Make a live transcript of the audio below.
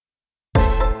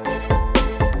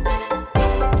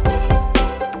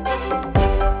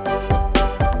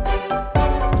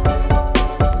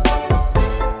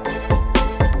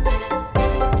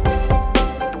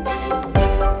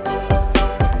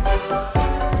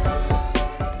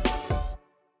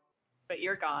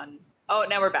you're gone. Oh,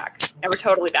 now we're back. Now we're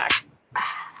totally back.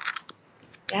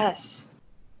 Yes.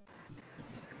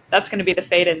 That's going to be the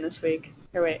fade in this week.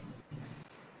 Here, wait.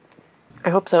 I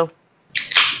hope so.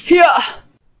 Yeah.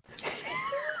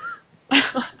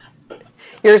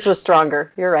 Yours was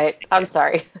stronger. You're right. I'm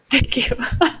sorry. Thank you.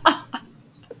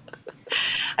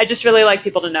 I just really like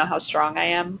people to know how strong I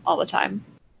am all the time.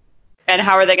 And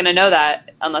how are they going to know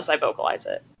that unless I vocalize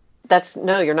it?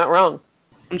 No, you're not wrong.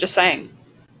 I'm just saying.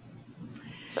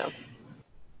 So.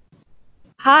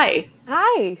 Hi.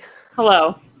 Hi.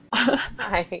 Hello.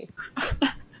 Hi.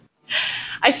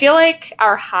 I feel like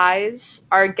our highs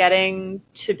are getting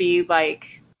to be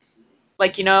like,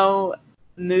 you know,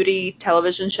 moody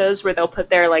television shows where they'll put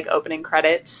their like opening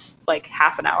credits like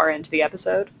half an hour into the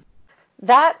episode.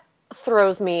 That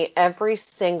throws me every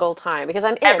single time because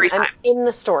I'm in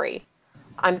the story.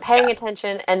 I'm paying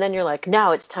attention, and then you're like,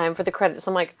 now it's time for the credits.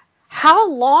 I'm like, how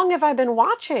long have I been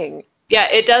watching? Yeah,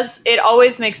 it does. It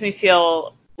always makes me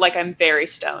feel like I'm very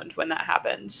stoned when that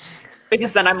happens.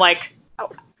 Because then I'm like,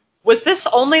 oh, was this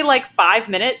only like 5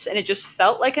 minutes and it just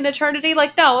felt like an eternity?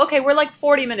 Like, no, okay, we're like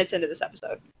 40 minutes into this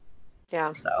episode.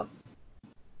 Yeah.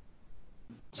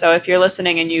 So if you're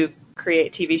listening and you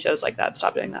create TV shows like that,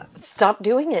 stop doing that. Stop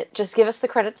doing it. Just give us the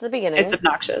credits at the beginning. It's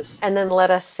obnoxious. And then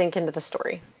let us sink into the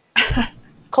story.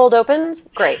 Cold opens,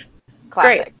 great.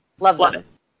 Classic. Great. Love them. It.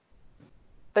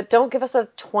 But don't give us a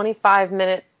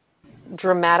 25-minute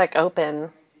dramatic open.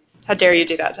 How dare you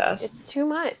do that to us? It's too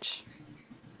much.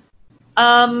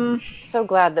 So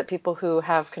glad that people who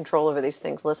have control over these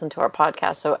things listen to our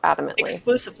podcast so adamantly.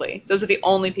 Exclusively. Those are the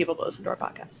only people that listen to our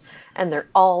podcast. And they're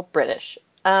all British.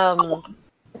 Do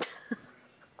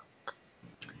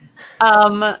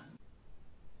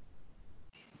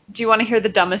you want to hear the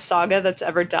dumbest saga that's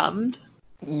ever dumbed?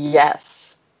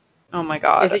 Yes. Oh my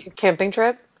god. Is it your camping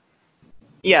trip?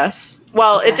 Yes.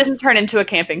 Well, It didn't turn into a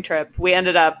camping trip. We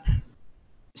ended up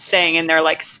staying in their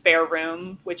like spare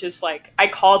room, which is like, I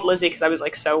called Lizzie because I was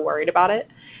like so worried about it.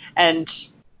 And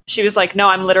she was like, no,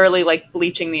 I'm literally like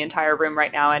bleaching the entire room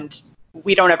right now and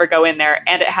we don't ever go in there,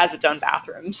 and it has its own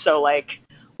bathroom. So like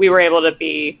we were able to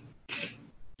be,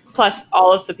 plus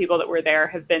all of the people that were there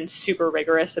have been super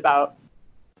rigorous about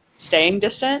staying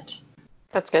distant.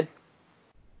 That's good.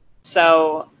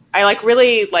 So I like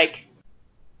really like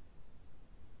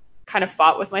kind of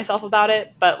fought with myself about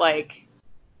it, but like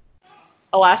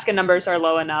Alaska numbers are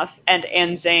low enough, and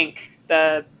Ann Zink,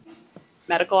 the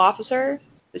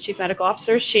chief medical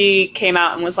officer, she came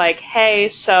out and was like, hey,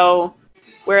 so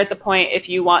we're at the point, if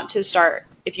you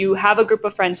have a group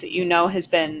of friends that you know has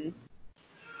been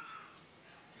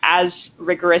as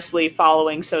rigorously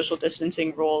following social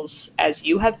distancing rules as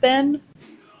you have been,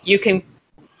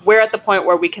 we're at the point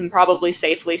where we can probably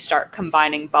safely start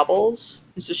combining bubbles.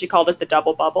 And so she called it the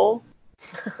double bubble.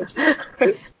 Which is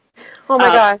cute. Oh my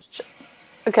gosh.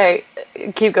 Okay,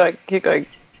 keep going.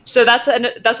 So that's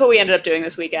what we ended up doing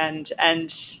this weekend,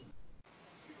 and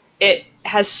it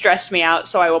has stressed me out,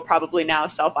 so I will probably now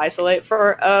self-isolate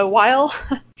for a while,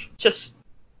 just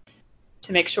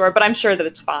to make sure. But I'm sure that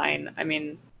it's fine. I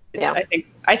mean, yeah.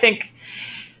 I think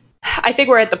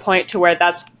we're at the point to where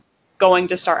that's going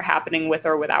to start happening with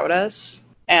or without us.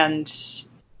 And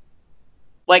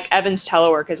like Evan's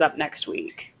telework is up next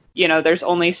week. You know, there's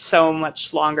only so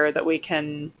much longer that we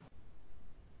can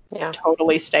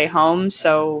totally stay home.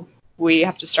 So we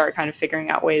have to start kind of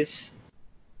figuring out ways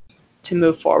to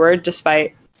move forward,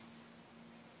 despite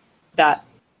that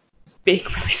being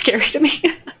really scary to me.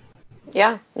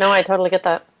 Yeah, no, I totally get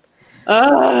that.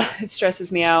 It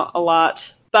stresses me out a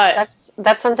lot. But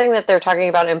that's something that they're talking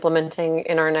about implementing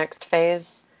in our next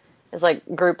phase, is like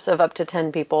groups of up to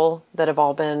 10 people that have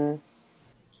all been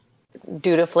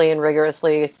dutifully and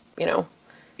rigorously,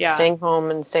 staying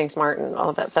home and staying smart and all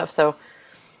of that stuff. So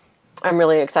I'm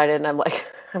really excited, and I'm like,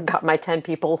 I've got my 10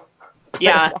 people.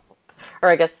 Yeah. Or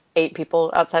I guess 8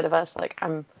 people outside of us. Like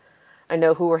I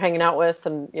know who we're hanging out with,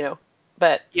 and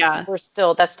but that's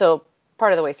still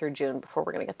part of the way through June before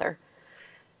we're gonna get there.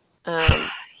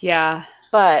 Yeah.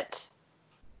 But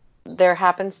there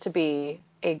happens to be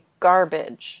a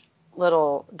garbage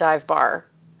little dive bar,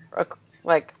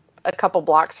 like a couple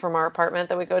blocks from our apartment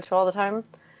that we go to all the time,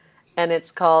 and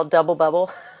it's called Double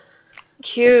Bubble.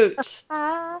 Cute.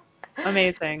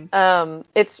 Amazing.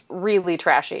 It's really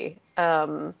trashy.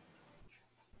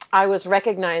 I was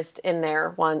recognized in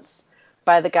there once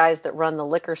by the guys that run the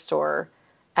liquor store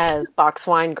as Box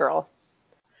Wine Girl.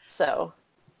 So,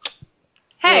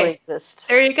 hey, really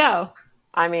there you go.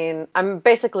 I mean, I'm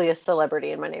basically a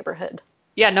celebrity in my neighborhood.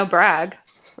 Yeah, no brag.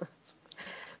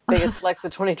 Biggest flex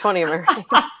of 2020, America.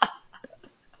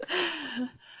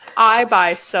 I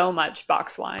buy so much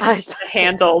box wine to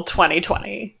handle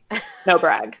 2020. No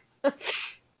brag.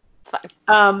 It's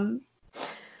fine.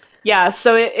 Yeah,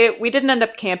 so we didn't end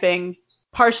up camping,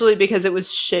 partially because it was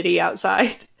shitty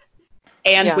outside.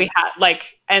 And we had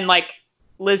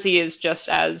Lizzie is just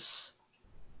as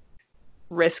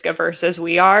risk averse as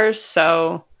we are,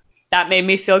 so that made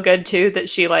me feel good too, that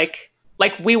she like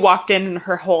we walked in and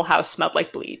her whole house smelled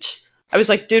like bleach. I was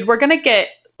like, dude, we're gonna get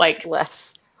like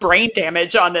less brain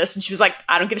damage on this. And she was like,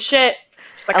 I don't give a shit.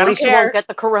 She's like, at I don't least care. You won't get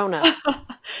the corona.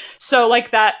 So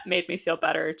like that made me feel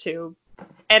better too.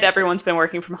 And everyone's been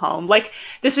working from home. Like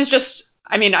this is just,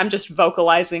 I mean, I'm just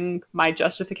vocalizing my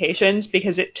justifications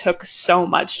because it took so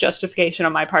much justification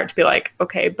on my part to be like,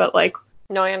 okay, but like.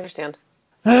 No, I understand.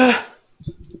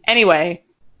 Anyway,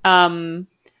 I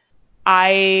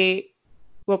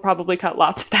will probably cut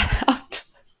lots of that out.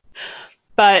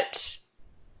 But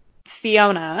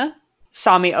Fiona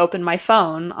saw me open my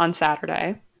phone on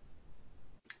Saturday,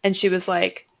 and she was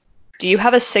like, do you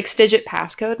have a 6-digit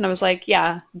passcode? And I was like,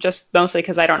 yeah, just mostly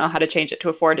because I don't know how to change it to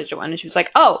a 4-digit one. And she was like,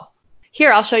 oh,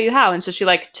 here, I'll show you how. And so she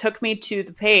like took me to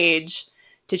the page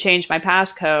to change my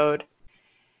passcode.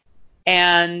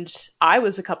 And I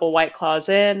was a couple White Claws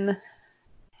in,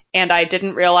 and I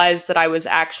didn't realize that I was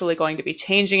actually going to be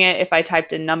changing it if I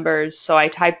typed in numbers. So I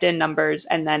typed in numbers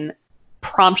and then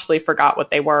promptly forgot what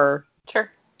they were.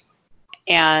 Sure.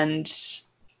 And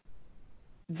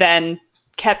then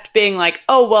kept being like,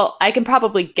 oh, well, I can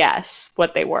probably guess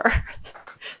what they were.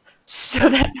 so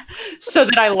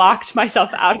that I locked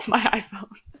myself out of my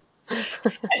iPhone.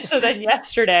 And so then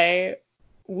yesterday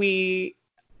we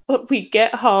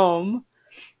get home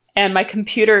and my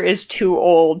computer is too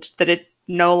old that it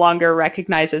no longer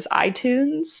recognizes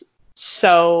iTunes.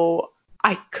 So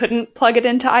I couldn't plug it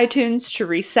into iTunes to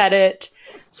reset it.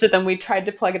 So then we tried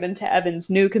to plug it into Evan's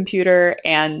new computer,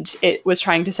 and it was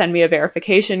trying to send me a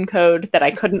verification code that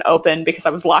I couldn't open because I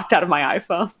was locked out of my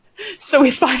iPhone. So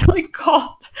we finally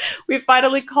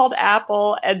called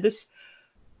Apple, and this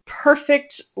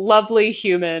perfect, lovely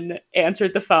human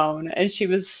answered the phone, and she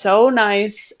was so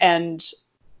nice and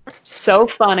so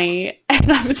funny.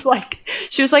 And I was like,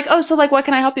 she was like, oh, so like, what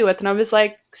can I help you with? And I was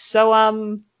like,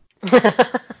 so,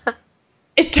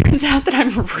 it turns out that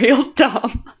I'm real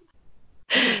dumb.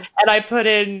 And I put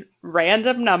in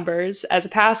random numbers as a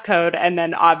passcode and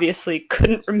then obviously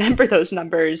couldn't remember those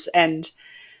numbers and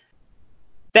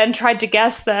then tried to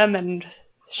guess them and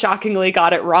shockingly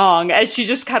got it wrong. And she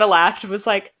just kind of laughed and was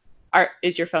like,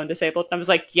 is your phone disabled? And I was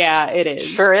like, yeah, it is.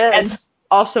 Sure is. And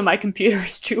also my computer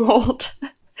is too old.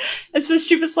 And so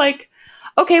she was like,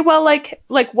 okay, well, like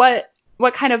what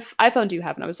kind of iPhone do you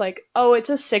have? And I was like, oh, it's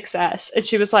a 6S. And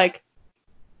she was like,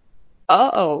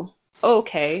 oh,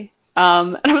 okay.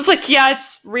 And I was like, yeah,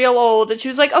 it's real old. And she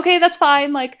was like, okay, that's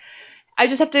fine. Like, I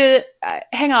just have to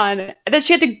hang on. And then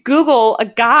she had to Google a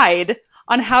guide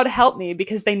on how to help me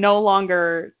because they no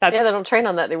longer. Yeah, they don't train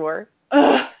on that anymore.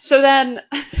 So then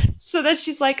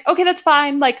she's like, okay, that's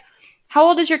fine. Like, how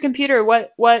old is your computer?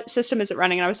 What system is it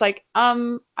running? And I was like,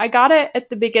 I got it at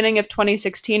the beginning of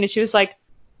 2016. And she was like,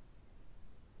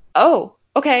 oh,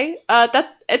 okay.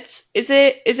 Is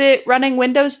it running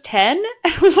Windows 10?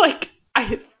 And I was like,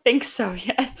 I think so,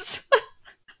 yes.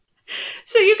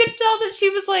 So you could tell that she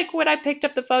was like, when I picked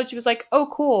up the phone, she was like, oh,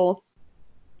 cool.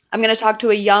 I'm going to talk to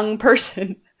a young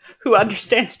person who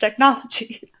understands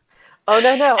technology. Oh,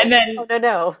 no. And then, oh,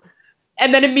 no.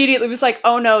 And then immediately was like,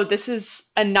 oh, no, this is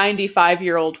a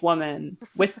 95-year-old woman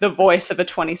with the voice of a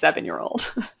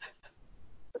 27-year-old.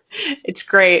 It's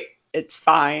great. It's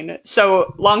fine.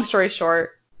 So long story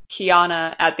short,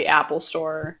 Kiana at the Apple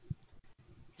store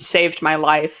saved my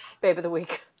life. Babe of the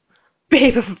week.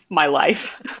 Babe of my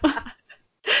life.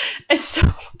 And so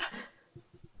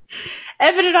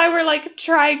Evan and I were like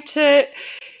trying to,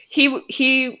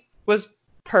 he was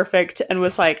perfect and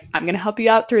was like, I'm going to help you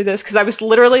out through this. Cause I was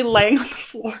literally laying on the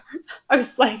floor. I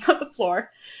was laying on the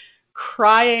floor,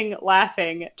 crying,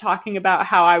 laughing, talking about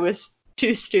how I was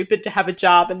too stupid to have a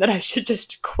job and that I should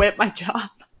just quit my job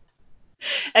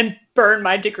and burn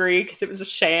my degree because it was a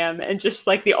sham. And just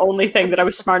like the only thing that I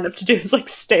was smart enough to do is like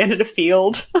stand in a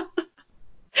field.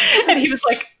 And he was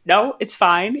like, no, it's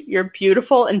fine. You're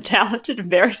beautiful and talented and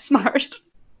very smart.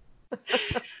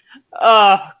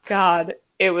 Oh, God.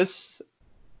 It was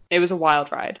a wild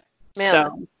ride. Man,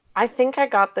 so, I think I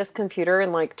got this computer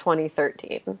in like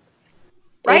 2013.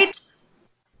 Right?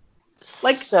 It's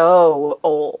like so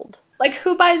old. Like,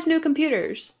 who buys new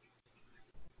computers?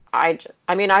 I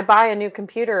mean, I buy a new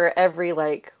computer every,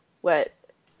 like, what,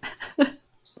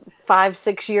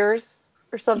 5-6 years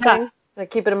or something. Yeah. I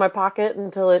keep it in my pocket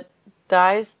until it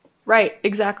dies. Right,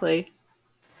 exactly.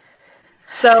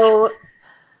 So,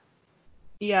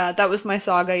 yeah, that was my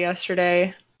saga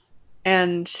yesterday.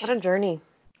 And what a journey.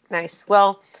 Nice.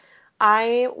 Well,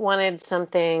 I wanted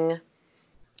something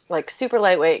like super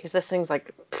lightweight because this thing's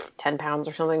like 10 pounds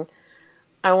or something.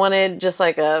 I wanted just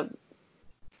like a,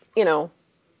 you know,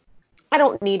 I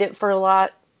don't need it for a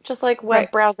lot. Just like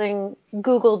web browsing,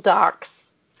 Google Docs,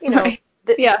 Yeah.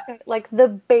 like the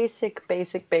basic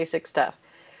stuff.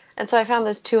 And so I found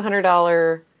this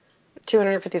 $250,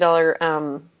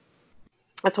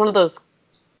 it's one of those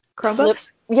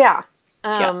Chromebooks? Yeah.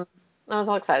 I was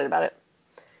all excited about it.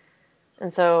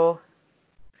 And so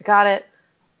I got it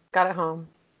home,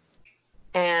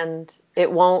 and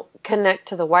it won't connect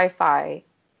to the Wi-Fi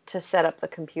to set up the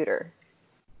computer.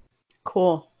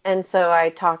 Cool. And so I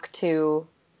talked to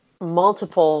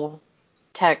multiple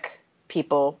tech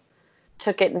people,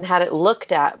 took it and had it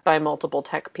looked at by multiple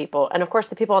tech people. And of course,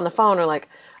 the people on the phone are like,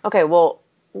 okay, well,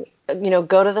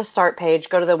 go to the start page,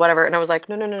 go to the whatever. And I was like,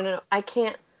 no. I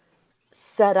can't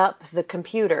set up the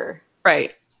computer.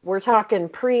 Right. We're talking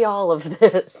pre all of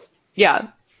this. Yeah.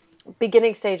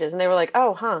 Beginning stages. And they were like,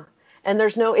 oh, huh. And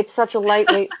it's such a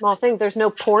lightweight, small thing. There's no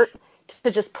port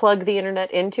to just plug the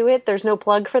internet into it. There's no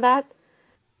plug for that.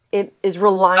 It is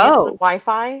reliant on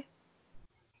Wi-Fi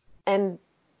and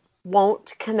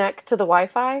won't connect to the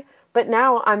Wi-Fi. But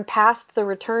now I'm past the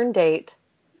return date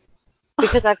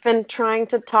because I've been trying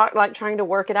to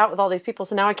work it out with all these people.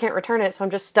 So now I can't return it. So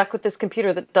I'm just stuck with this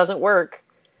computer that doesn't work.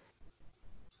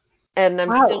 And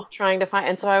I'm still trying to find.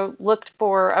 And so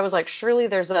I was like, surely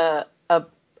there's a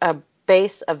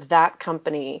base of that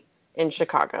company in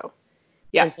Chicago.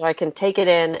 Yeah. And so I can take it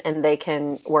in and they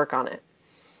can work on it.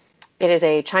 It is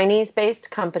a Chinese-based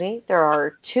company. There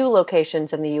are 2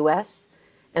 locations in the U.S.,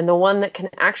 and the one that can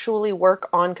actually work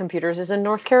on computers is in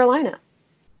North Carolina.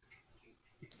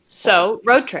 So,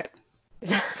 road trip.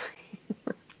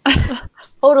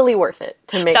 Totally worth it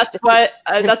to make.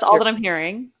 That's all that I'm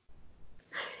hearing.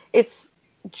 It's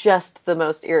just the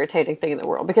most irritating thing in the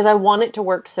world because I want it to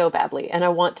work so badly, and I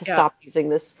want to stop using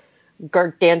this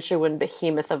gargantuan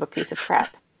behemoth of a piece of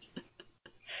crap.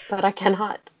 But I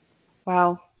cannot.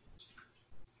 Wow.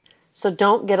 So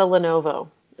don't get a Lenovo,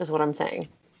 is what I'm saying.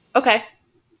 Okay.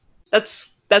 That's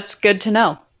good to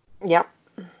know. Yep.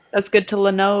 That's good to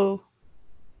Lenovo.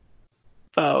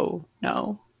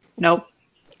 No. Nope.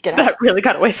 Get out. That really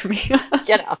got away from me.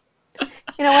 Get out.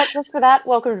 You know what? Just for that,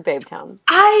 welcome to Babe Town.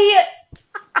 I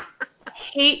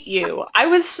hate you. I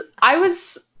was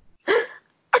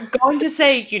going to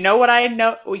say, you know what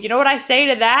I say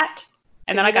to that?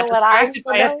 And then I got distracted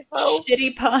by a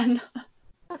shitty pun.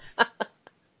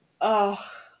 Oh.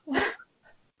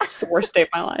 It's the worst day of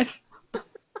my life.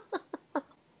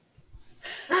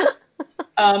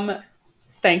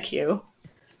 Thank you.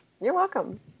 You're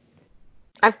welcome.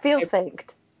 I feel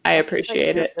thanked. I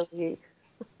appreciate it. Really...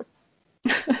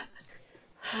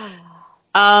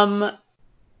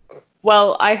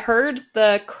 Well, I heard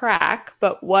the crack,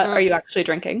 but what are you actually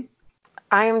drinking?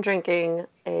 I am drinking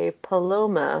a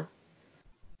Paloma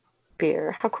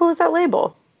beer. How cool is that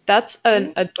label? That's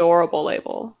an adorable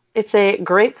label. It's a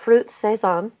grapefruit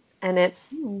saison, and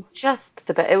it's just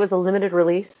the best. It was a limited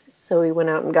release, so we went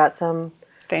out and got some.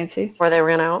 Fancy. Before they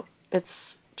ran out.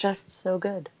 It's just so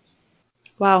good.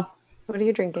 Wow. What are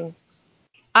you drinking?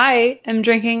 I am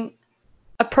drinking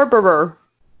a Purberer.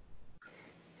 I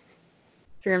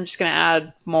figure I'm just going to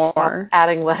add more. Stop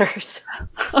adding letters.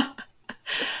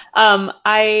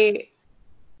 My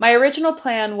original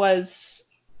plan was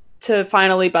to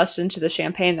finally bust into the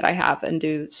champagne that I have and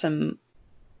do some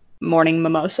morning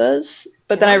mimosas.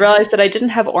 But then I realized that I didn't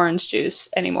have orange juice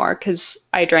anymore because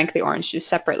I drank the orange juice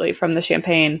separately from the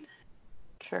champagne.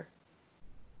 Sure.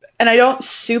 And I don't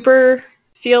super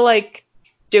feel like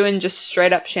doing just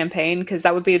straight up champagne because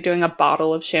that would be doing a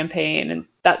bottle of champagne and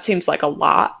that seems like a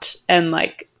lot. And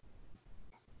like,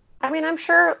 I mean, I'm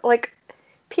sure like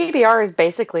PBR is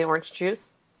basically orange juice,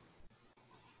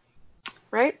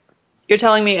 right? You're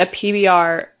telling me a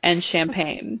PBR and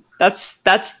champagne. That's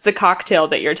the cocktail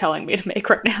that you're telling me to make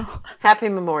right now. Happy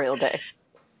Memorial Day.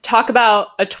 Talk about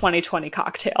a 2020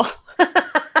 cocktail.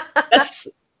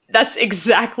 That's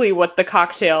exactly what the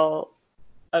cocktail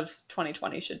of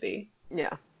 2020 should be.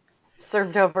 Yeah.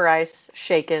 Served over ice,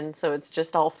 shaken, so it's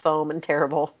just all foam and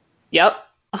terrible. Yep.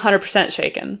 100%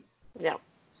 shaken. Yep.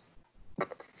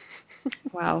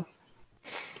 Wow.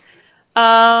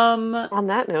 On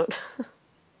that note,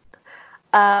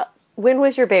 when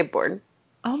was your babe born?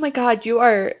 Oh my God, you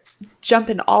are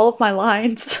jumping all of my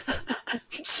lines. I'm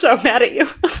so mad at you.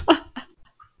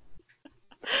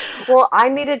 Well, I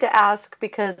needed to ask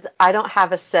because I don't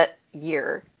have a set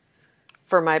year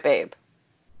for my babe.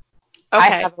 Okay.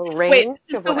 I have a range.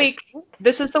 Wait,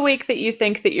 this is the week that you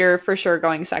think that you're for sure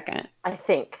going second. I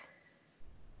think.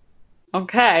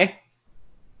 Okay.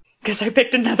 Because I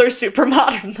picked another super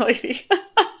modern lady.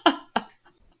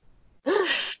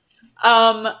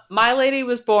 My lady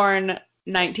was born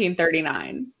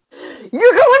 1939.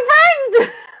 You're going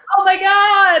first! Oh my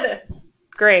god!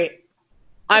 Great.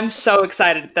 I'm so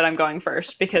excited that I'm going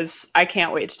first because I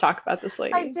can't wait to talk about this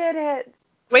lady. I did it.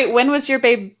 Wait, when was your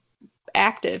babe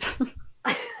active?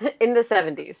 In the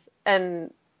 70s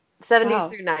and 70s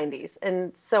through 90s.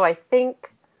 And so I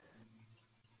think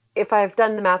if I've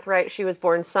done the math right, she was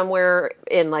born somewhere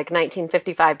in like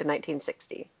 1955 to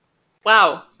 1960.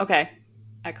 Wow. Okay.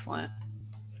 Excellent.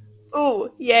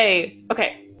 Ooh, yay.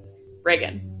 Okay.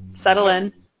 Reagan, settle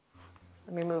in.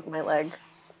 Let me move my leg.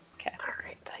 Okay. All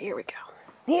right. Here we go.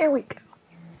 Here we go.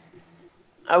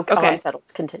 Okay. I'm settled.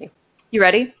 Continue. You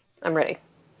ready? I'm ready.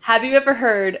 Have you ever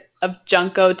heard of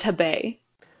Junko Tabei?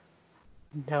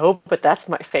 No, but that's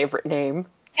my favorite name.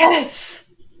 Yes.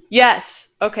 Yes.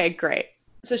 Okay, great.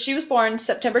 So she was born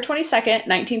September 22nd,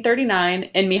 1939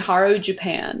 in Miharu,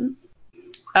 Japan.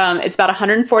 It's about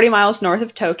 140 miles north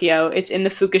of Tokyo. It's in the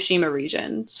Fukushima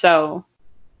region. So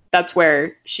that's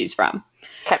where she's from.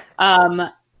 Okay.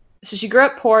 So she grew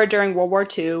up poor during World War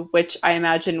II, which I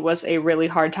imagine was a really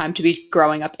hard time to be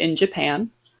growing up in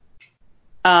Japan.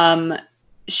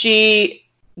 She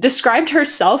described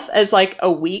herself as like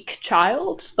a weak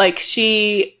child.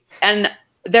 There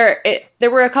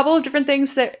were a couple of different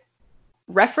things that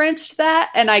referenced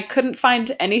that, and I couldn't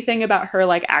find anything about her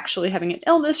like actually having an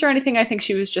illness or anything. I think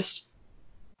she was just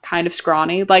kind of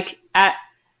scrawny. Like at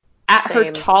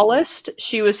her tallest,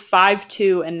 she was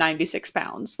 5'2" and 96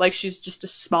 pounds. Like she's just a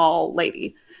small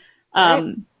lady.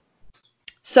 Right.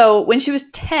 So when she was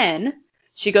 10,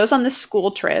 she goes on this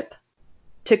school trip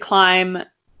to climb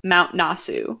Mount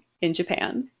Nasu in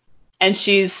Japan. And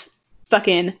she's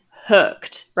fucking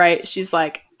hooked, right? She's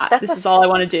like, this is all I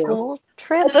want to do. School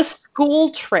trip? It's a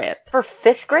school trip. For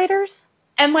 5th graders?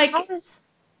 And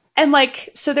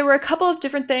so there were a couple of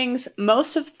different things.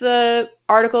 Most of the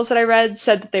articles that I read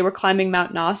said that they were climbing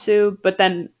Mount Nasu, but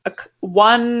then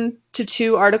 1 to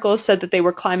 2 articles said that they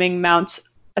were climbing Mounts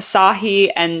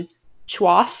Asahi and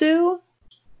Chuasu.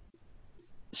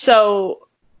 So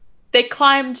they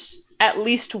climbed at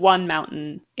least one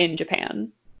mountain in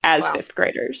Japan as 5th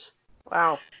graders.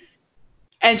 Wow.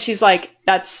 And she's like,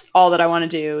 that's all that I want to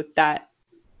do. That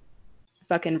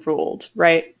fucking ruled,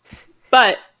 right?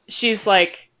 But she's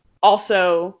like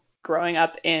also growing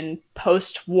up in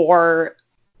post-war,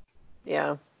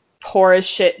 poor as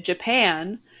shit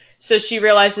Japan. So she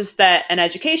realizes that an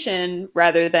education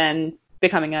rather than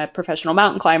becoming a professional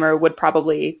mountain climber would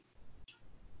probably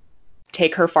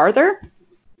take her farther.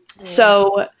 Yeah.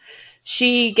 So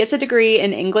she gets a degree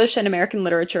in English and American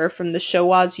literature from the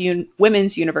Showa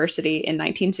Women's University in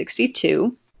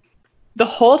 1962. The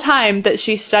whole time that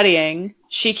she's studying,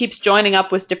 she keeps joining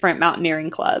up with different mountaineering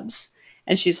clubs.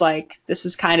 And she's like, this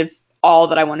is kind of all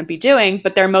that I want to be doing,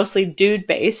 but they're mostly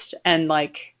dude-based and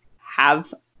like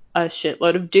have a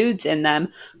shitload of dudes in them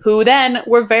who then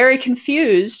were very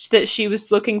confused that she was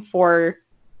looking for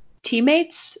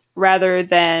teammates rather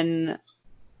than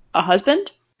a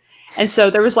husband. And so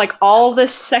there was like all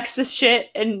this sexist shit,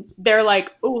 and they're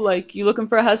like, oh, like, you looking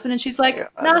for a husband? And she's like,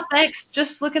 no, thanks,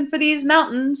 just looking for these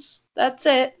mountains. That's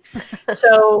it.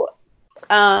 So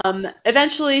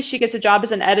eventually she gets a job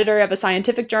as an editor of a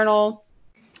scientific journal.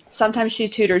 Sometimes she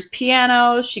tutors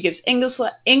piano, she gives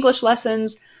English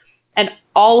lessons, and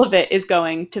all of it is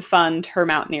going to fund her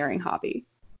mountaineering hobby.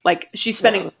 Like, she's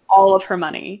spending all of her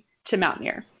money to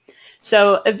mountaineer.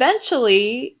 So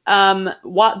eventually,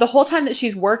 the whole time that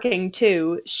she's working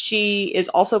too, she is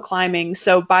also climbing.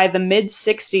 So by the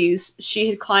mid-60s, she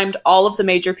had climbed all of the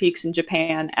major peaks in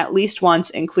Japan at least once,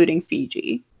 including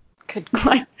Fiji.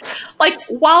 Like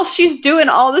while she's doing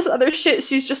all this other shit,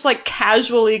 she's just like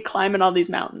casually climbing all these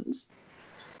mountains.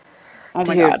 Oh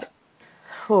my God.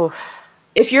 Whew.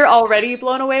 If you're already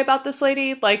blown away about this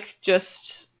lady, like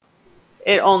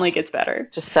it only gets better.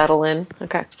 Just settle in.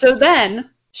 Okay. So then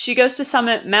she goes to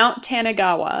summit Mount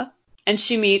Tanagawa, and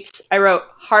she meets, I wrote,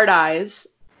 Hard Eyes,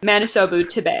 Manisobu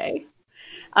Tabei.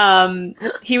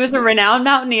 He was a renowned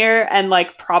mountaineer and,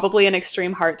 like, probably an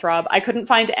extreme heartthrob. I couldn't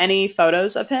find any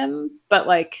photos of him, but,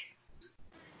 like,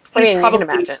 he's probably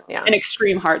an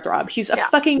extreme heartthrob. He's a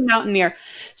fucking mountaineer.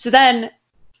 So then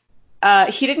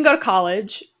he didn't go to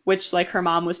college, which, like, her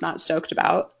mom was not stoked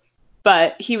about.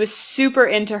 But he was super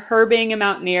into her being a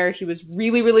mountaineer. He was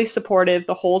really, really supportive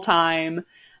the whole time.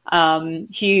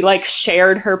 He like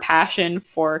shared her passion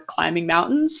for climbing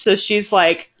mountains. So she's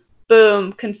like,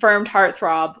 boom, confirmed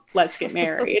heartthrob, let's get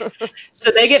married. So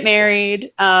they get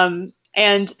married, and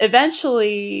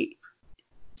eventually,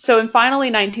 so in finally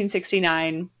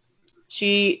 1969,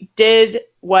 she did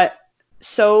what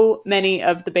so many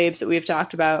of the babes that we've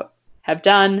talked about have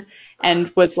done,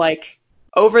 and was like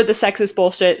over the sexist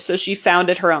bullshit, so she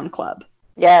founded her own club.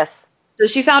 Yes. So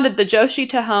she founded the Joshi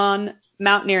Tahan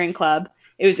Mountaineering Club.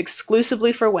 It was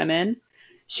exclusively for women.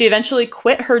 She eventually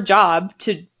quit her job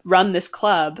to run this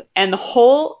club, and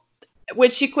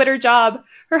when she quit her job,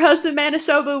 her husband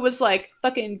Manasobu was like,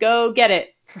 fucking go get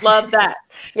it. Love that.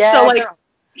 Yeah. So like,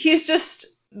 he's just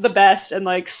the best and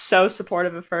like so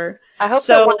supportive of her. I hope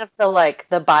that one of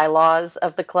the bylaws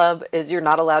of the club is you're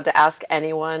not allowed to ask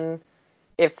anyone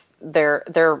if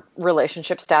their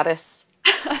relationship status.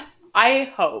 I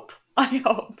hope.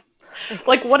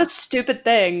 Like, what a stupid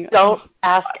thing. Don't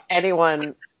ask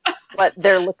anyone what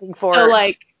they're looking for. So,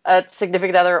 like, a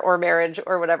significant other or marriage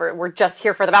or whatever. We're just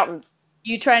here for the mountains.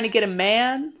 You trying to get a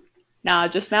man? Nah,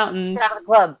 just mountains. Have a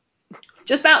club.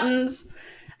 Just mountains.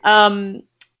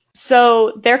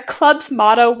 So their club's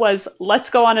motto was, let's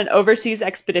go on an overseas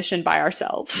expedition by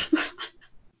ourselves.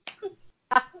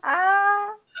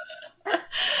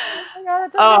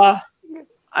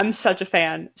 I'm such a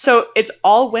fan. So it's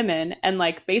all women, and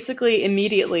like basically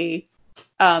immediately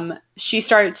she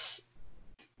starts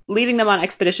leading them on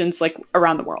expeditions like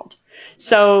around the world.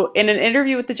 So in an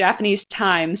interview with the Japanese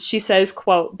Times, she says,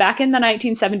 quote, back in the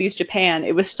 1970s Japan,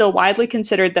 it was still widely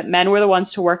considered that men were the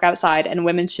ones to work outside and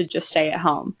women should just stay at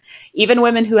home. Even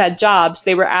women who had jobs,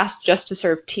 they were asked just to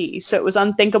serve tea. So it was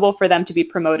unthinkable for them to be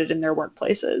promoted in their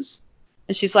workplaces.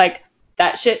 And she's like,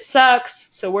 that shit sucks.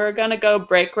 So we're going to go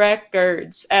break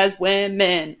records as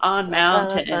women on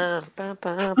mountains.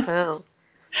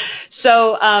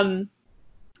 So,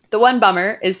 the one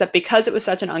bummer is that because it was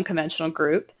such an unconventional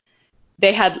group,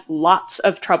 they had lots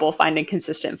of trouble finding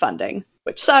consistent funding,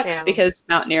 which sucks because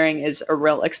mountaineering is a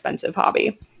real expensive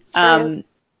hobby.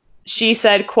 She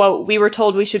said, quote, we were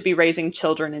told we should be raising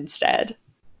children instead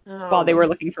while they were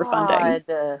looking for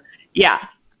funding. Yeah.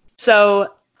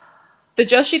 So the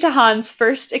Joshi Tahan's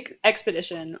first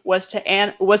expedition was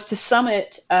to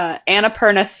summit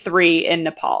Annapurna 3 in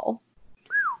Nepal.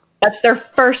 That's their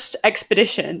first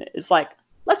expedition, is like,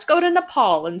 let's go to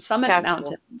Nepal and summit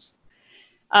mountains.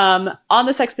 On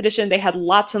this expedition, they had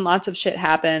lots and lots of shit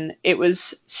happen. It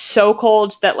was so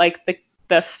cold that like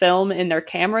the film in their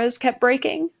cameras kept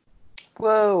breaking.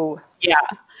 Whoa.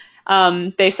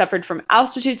 Yeah. They suffered from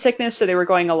altitude sickness, so they were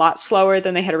going a lot slower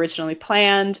than they had originally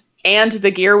planned. And the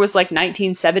gear was like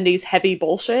 1970s heavy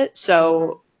bullshit.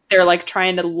 So they're like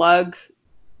trying to lug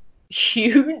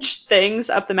huge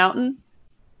things up the mountain.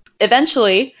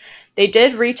 Eventually, they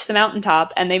did reach the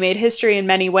mountaintop, and they made history in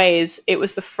many ways. It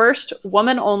was the first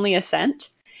woman-only ascent.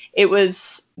 It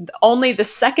was only the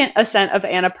second ascent of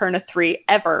Annapurna 3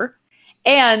 ever,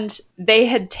 and they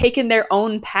had taken their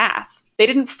own path. They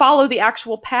didn't follow the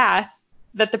actual path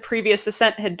that the previous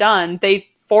ascent had done. They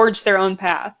forged their own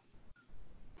path.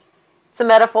 It's a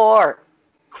metaphor.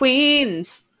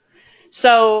 Queens.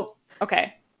 So,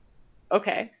 okay.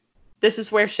 This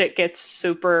is where shit gets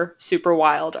super, super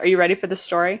wild. Are you ready for this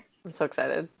story? I'm so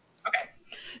excited. Okay.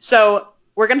 So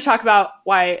we're going to talk about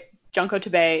why Junko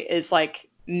Tabei is like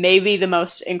maybe the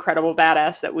most incredible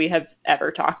badass that we have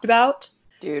ever talked about.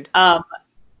 Dude. And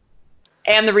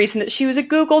the reason that she was a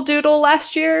Google Doodle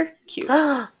last year. Cute.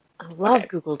 I love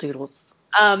Google Doodles.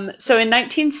 So in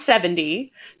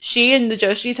 1970, she and the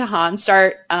Joshi Tahan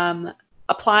start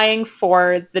applying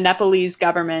for the Nepalese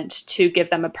government to give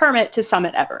them a permit to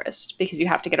summit Everest, because you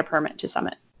have to get a permit to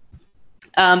summit.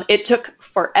 It took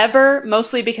forever,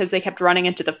 mostly because they kept running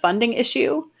into the funding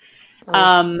issue.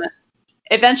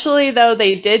 Eventually, though,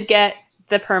 they did get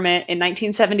the permit in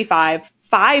 1975.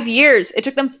 5 years. It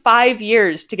took them 5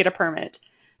 years to get a permit.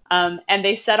 And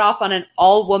they set off on an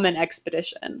all-woman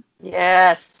expedition.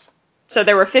 Yes. So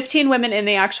there were 15 women in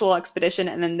the actual expedition,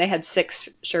 and then they had 6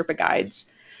 Sherpa guides.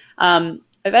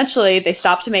 Eventually, they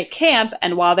stop to make camp,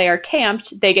 and while they are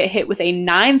camped, they get hit with a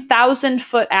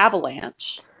 9,000-foot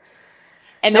avalanche.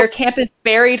 And their camp is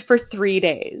buried for 3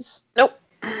 days. Nope.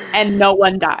 And no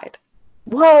one died.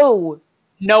 Whoa.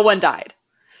 No one died.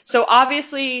 So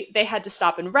obviously, they had to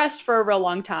stop and rest for a real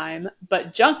long time,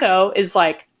 but Junko is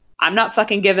like, I'm not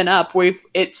fucking giving up.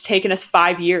 It's taken us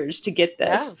 5 years to get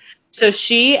this. Yeah. So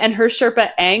she and her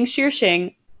Sherpa Aang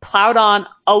Shirshing plowed on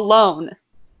alone.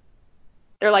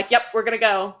 They're like, yep, we're going to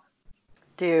go.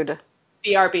 Dude.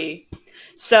 BRB.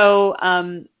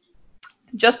 So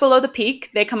just below the peak,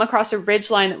 they come across a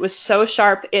ridge line that was so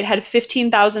sharp, it had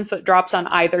 15,000-foot drops on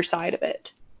either side of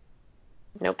it.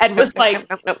 Nope. And was like,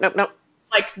 nope.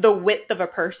 like the width of a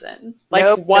person.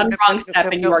 Like one wrong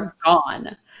step and you are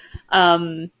gone.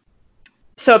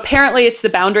 So apparently it's the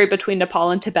boundary between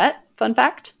Nepal and Tibet, fun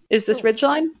fact, is this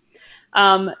ridgeline.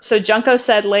 So Junko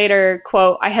said later,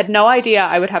 quote, "I had no idea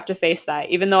I would have to face that,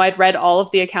 even though I'd read all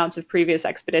of the accounts of previous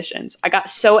expeditions. I got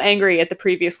so angry at the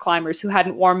previous climbers who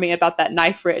hadn't warned me about that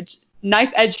knife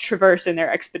edge traverse in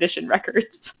their expedition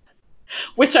records."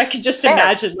 Which I could just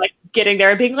imagine, like, getting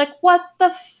there and being like, what the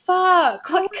fuck?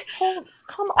 Like,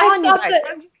 come on, you guys.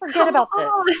 How did you forget about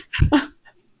this?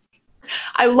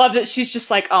 I love that she's just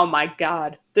like, oh my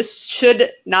God, this should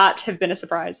not have been a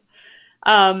surprise.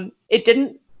 It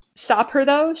didn't stop her,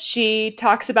 though. She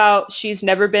talks about she's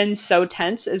never been so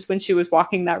tense as when she was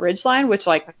walking that ridgeline, which,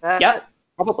 like, yeah,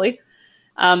 probably.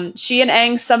 She and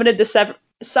Aang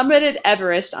summited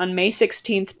Everest on May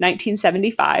 16th,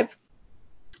 1975.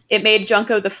 It made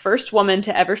Junko the first woman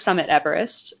to ever summit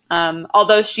Everest,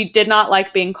 although she did not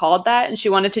like being called that, and she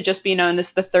wanted to just be known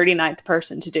as the 39th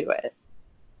person to do it.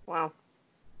 Wow.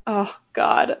 Oh,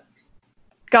 God.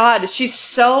 God, she's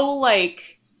so,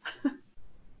 like,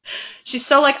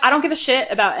 I don't give a shit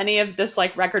about any of this,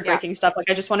 like, record-breaking stuff. Like,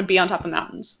 I just want to be on top of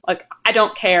mountains. Like, I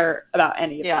don't care about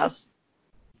any of this.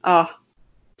 Oh.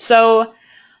 So,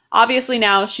 obviously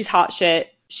now she's hot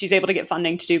shit. She's able to get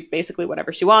funding to do basically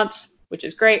whatever she wants, which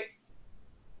is great.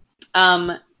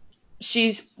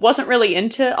 She wasn't really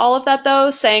into all of that,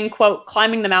 though, saying, quote,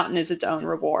 "Climbing the mountain is its own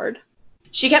reward."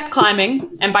 She kept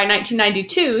climbing, and by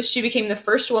 1992, she became the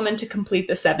first woman to complete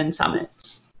the 7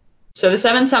 summits. So the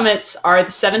 7 summits are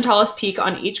the 7 tallest peak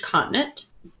on each continent.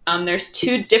 There's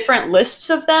 2 different lists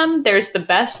of them. There's the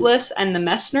Best list and the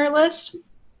Messner list.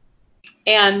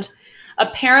 And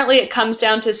apparently it comes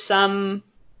down to some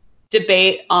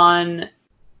debate on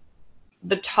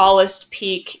the tallest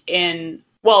peak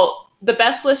the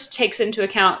Best list takes into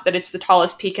account that it's the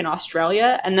tallest peak in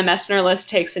Australia, and the Messner list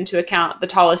takes into account the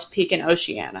tallest peak in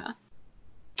Oceania.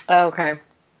 Oh, okay.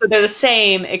 So they're the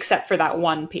same except for that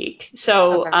one peak.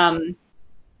 So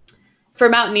for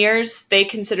mountaineers, they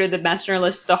consider the Messner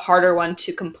list the harder one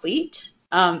to complete,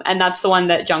 and that's the one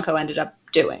that Junko ended up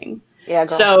doing. Yeah.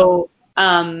 So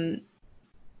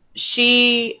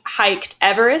she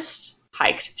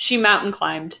she mountain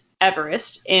climbed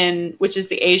Everest, which is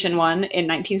the Asian one, in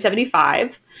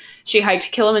 1975. She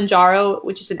hiked Kilimanjaro,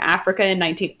 which is in Africa, in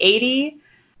 1980.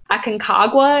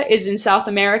 Aconcagua is in South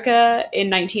America in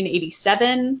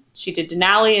 1987. She did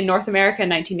Denali in North America in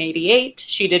 1988.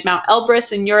 She did Mount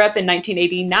Elbrus in Europe in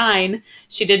 1989.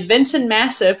 She did Vinson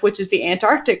Massif, which is the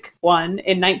Antarctic one,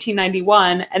 in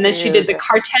 1991. And then she did the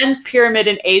Cartens Pyramid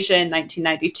in Asia in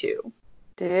 1992.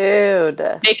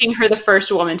 Dude. Making her the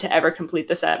first woman to ever complete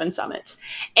the 7 summits.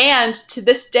 And to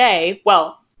this day,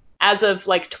 well, as of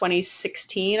like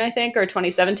 2016, I think, or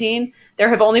 2017, there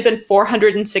have only been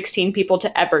 416 people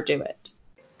to ever do it.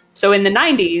 So in the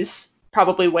 90s,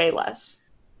 probably way less.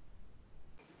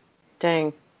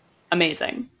 Dang.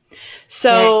 Amazing.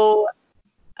 So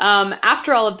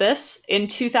after all of this, in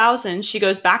 2000, she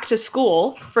goes back to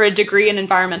school for a degree in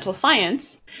environmental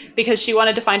science because she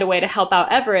wanted to find a way to help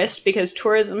out Everest because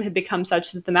tourism had become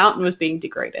such that the mountain was being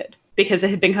degraded because it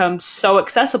had become so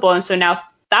accessible. And so now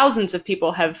thousands of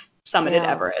people have summited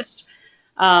Everest.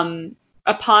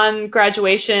 Upon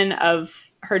graduation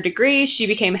of her degree, she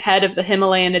became head of the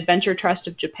Himalayan Adventure Trust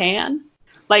of Japan.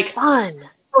 Like, fun.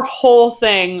 Her whole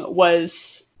thing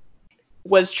was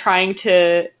trying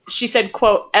to, she said,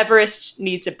 quote, "Everest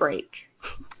needs a break."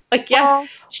 Like,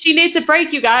 she needs a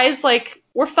break, you guys. Like,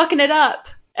 we're fucking it up,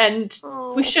 and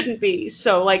we shouldn't be.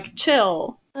 So, like,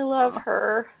 chill. I love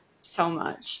her so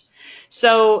much.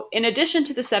 So, in addition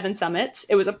to the 7 summits,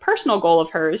 it was a personal goal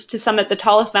of hers to summit the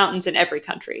tallest mountains in every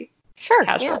country. Sure.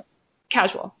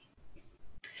 Casual.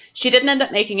 She didn't end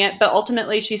up making it, but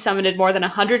ultimately she summited more than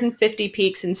 150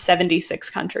 peaks in 76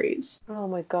 countries. Oh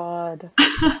my God.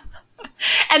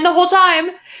 And the whole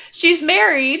time, she's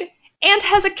married and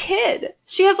has a kid.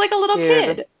 She has like a little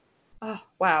kid. Oh,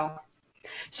 wow.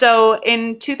 So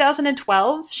in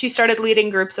 2012, she started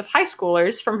leading groups of high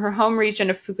schoolers from her home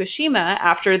region of Fukushima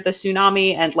after the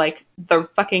tsunami and like the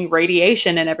fucking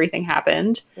radiation and everything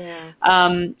happened.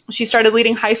 Yeah. She started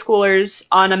leading high schoolers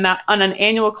on an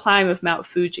annual climb of Mount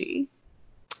Fuji.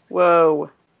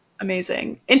 Whoa.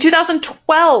 Amazing. In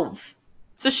 2012.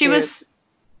 So she was...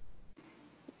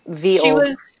 She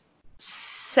was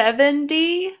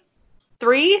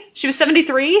 73? She was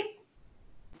 73?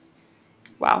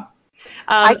 Wow.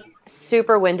 I get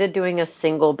super winded doing a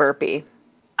single burpee.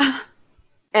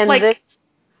 And like,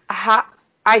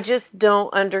 I just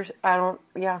don't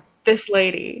This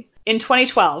lady, in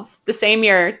 2012, the same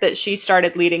year that she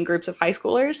started leading groups of high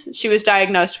schoolers, she was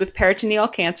diagnosed with peritoneal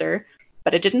cancer,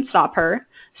 but it didn't stop her.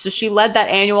 So she led that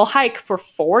annual hike for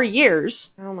 4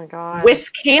 years. Oh my God.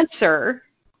 With cancer.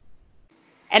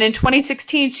 And in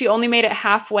 2016, she only made it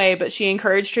halfway, but she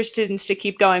encouraged her students to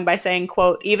keep going by saying,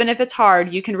 quote, "Even if it's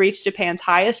hard, you can reach Japan's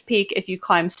highest peak if you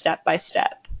climb step by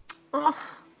step." Oh.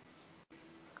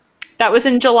 That was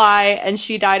in July, and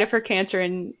she died of her cancer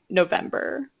in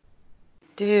November.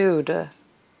 Dude.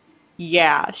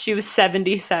 Yeah, she was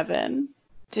 77.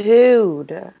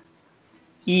 Dude.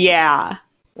 Yeah.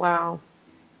 Wow.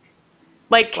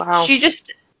 Like, she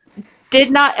just did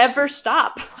not ever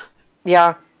stop.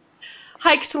 Yeah.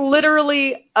 Hiked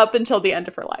literally up until the end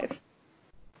of her life.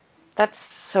 That's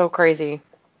so crazy.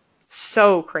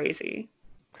 So crazy.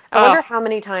 I wonder how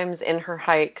many times in her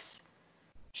hikes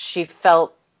she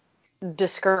felt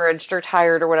discouraged or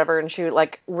tired or whatever, and she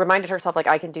like reminded herself like,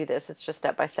 I can do this. It's just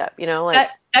step by step, you know? Like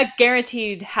that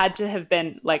guaranteed had to have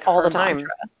been like all her the time.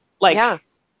 Mantra. Like,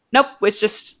 nope, it's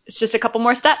just a couple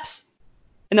more steps,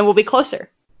 and then we'll be closer.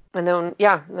 And then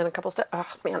then a couple steps. Oh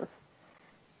man.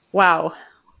 Wow.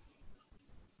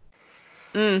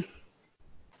 The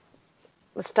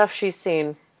stuff she's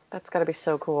seen, that's got to be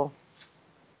so cool.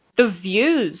 The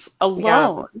views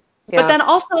alone. Yeah. But then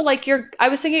also, like, I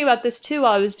was thinking about this too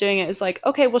while I was doing it. Is like,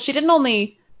 okay, well, she didn't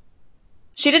only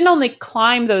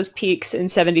climb those peaks in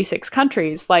 76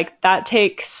 countries. Like, that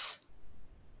takes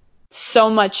so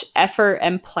much effort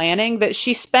and planning that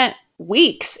she spent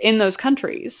weeks in those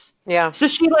countries. Yeah. So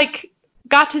she like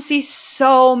got to see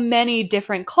so many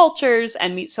different cultures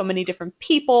and meet so many different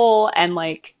people and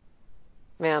like,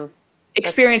 man,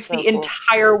 experience the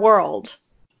entire world.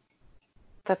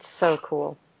 That's so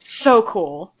cool. So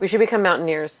cool. We should become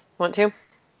mountaineers. Want to?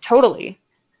 Totally.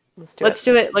 Let's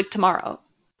do it like tomorrow.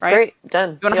 Right? Great.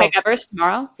 Done. You want to hike Everest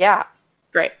tomorrow? Yeah.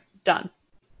 Great. Done.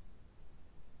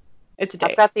 It's a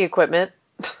date. I've got the equipment.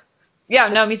 Yeah,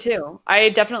 no, me too. I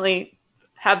definitely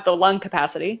have the lung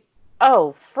capacity.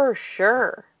 Oh, for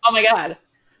sure. Oh my God.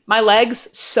 My legs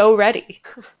so ready.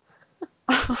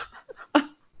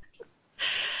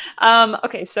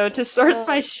 Okay, so to source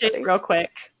my shit real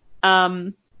quick.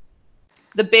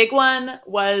 The big one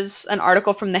was an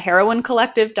article from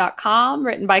theheroinecollective.com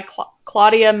written by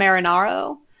Claudia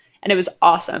Marinaro, and it was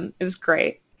awesome. It was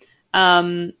great.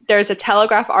 There's a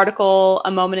Telegraph article,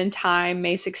 A Moment in Time,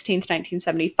 May 16th,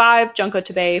 1975, Junko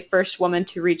Tabei, first woman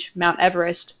to reach Mount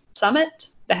Everest summit.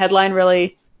 The headline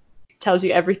really tells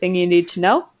you everything you need to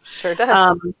know. Sure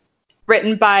does.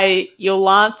 Written by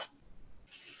Yolanthe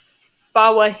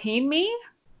Fawahimi.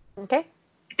 Okay.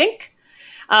 I think.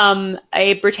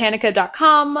 A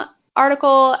Britannica.com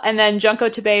article, and then Junko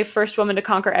Tabei, first woman to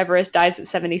conquer Everest, dies at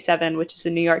 77, which is a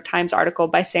New York Times article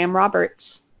by Sam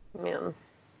Roberts. Man.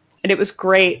 And it was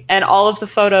great. And all of the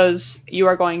photos, you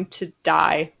are going to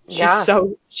die.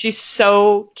 She's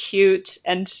so cute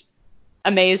and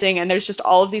amazing. And there's just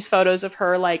all of these photos of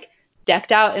her like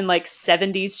decked out in like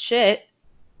 70s shit,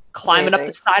 climbing up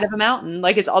the side of a mountain.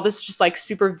 Like it's all this just like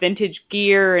super vintage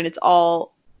gear, and it's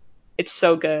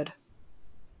so good.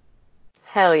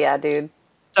 Hell yeah, dude.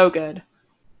 So good.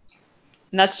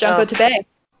 And that's Junko Tabei.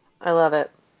 I love it.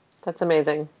 That's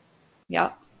amazing.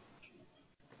 Yeah.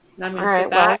 And I'm going to sit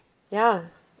back. Well, yeah.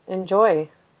 Enjoy.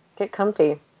 Get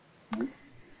comfy. Mm-hmm.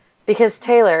 Because,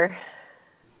 Taylor,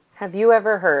 have you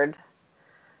ever heard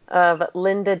of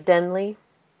Linda Denley?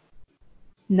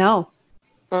 No.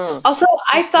 Also,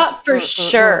 I thought for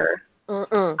sure.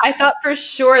 I thought for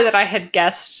sure that I had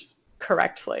guessed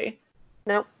correctly.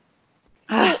 Nope.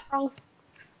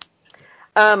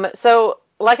 So,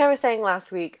 like I was saying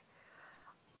last week,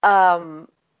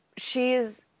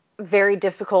 she's very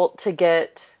difficult to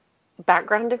get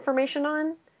background information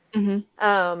on.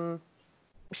 Mm-hmm.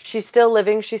 She's still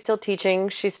living, she's still teaching,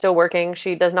 she's still working.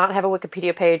 She does not have a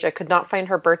Wikipedia page. I could not find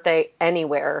her birthday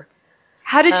anywhere.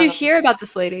 How did you hear about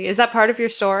this lady? Is that part of your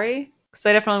story? Because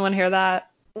I definitely want to hear that.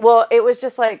 Well, it was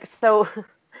just like, so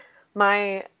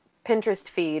my Pinterest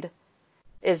feed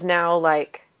is now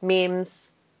like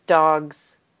memes,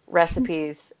 dogs,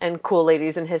 recipes, and cool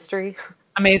ladies in history.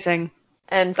 Amazing.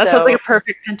 And that sounds like a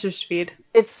perfect Pinterest feed.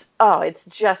 It's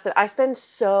just that I spend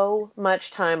so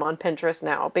much time on Pinterest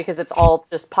now because it's all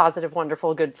just positive,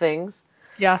 wonderful, good things.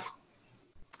 Yeah.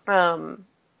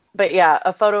 But yeah,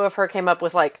 a photo of her came up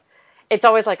with like, it's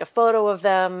always like a photo of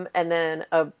them and then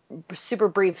a super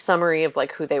brief summary of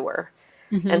like who they were.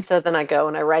 Mm-hmm. And so then I go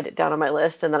and I write it down on my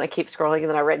list, and then I keep scrolling, and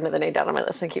then I write another name down on my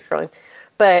list and keep scrolling.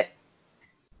 But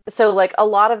so like a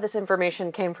lot of this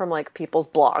information came from like people's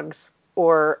blogs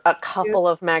or a couple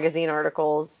of magazine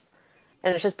articles.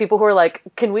 And it's just people who are like,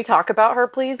 can we talk about her,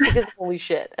 please? Because holy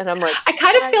shit. And I'm like, I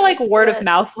kind of feel like word of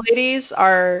mouth ladies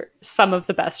are some of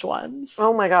the best ones.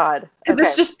 Oh my God. Because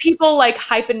it's just people like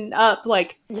hyping up,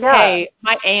 like, hey,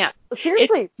 my aunt.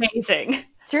 Seriously. It's amazing.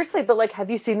 Seriously, but like,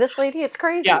 have you seen this lady? It's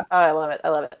crazy. Yeah. Oh, I love it. I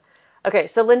love it. Okay,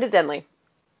 so Linda Denley.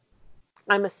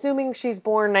 I'm assuming she's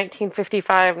born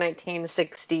 1955,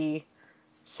 1960,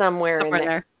 somewhere in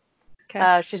there.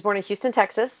 Okay. She's born in Houston,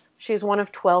 Texas. She's one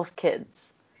of 12 kids.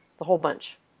 The whole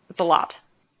bunch. That's a lot.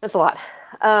 That's a lot.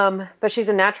 But she's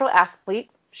a natural athlete.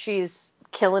 She's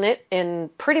killing it in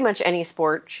pretty much any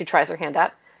sport she tries her hand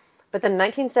at. But then in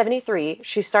 1973,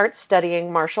 she starts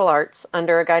studying martial arts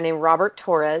under a guy named Robert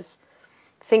Torres,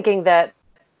 thinking that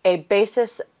a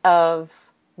basis of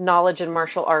knowledge in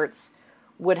martial arts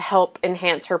would help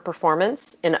enhance her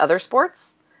performance in other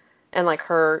sports and like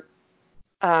her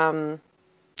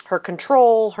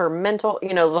control, her mental,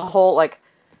 the whole, like,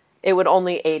 it would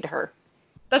only aid her.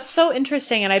 That's so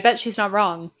interesting, and I bet she's not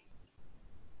wrong.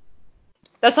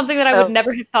 That's something that I would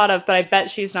never have thought of, but I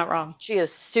bet she's not wrong. She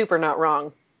is super not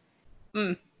wrong.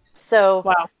 Mm. So,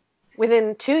 wow.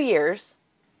 Within 2 years,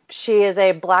 she is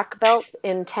a black belt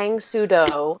in Tang Soo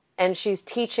Do, and she's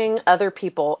teaching other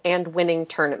people and winning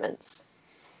tournaments.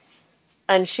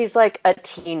 And she's like a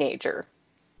teenager.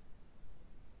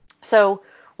 So,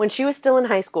 when she was still in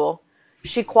high school,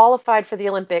 she qualified for the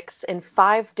Olympics in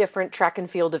 5 different track and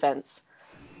field events.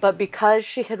 But because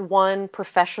she had won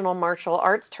professional martial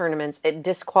arts tournaments, it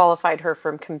disqualified her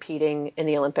from competing in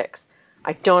the Olympics.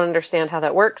 I don't understand how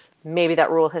that works. Maybe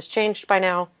that rule has changed by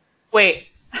now. Wait.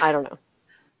 I don't know.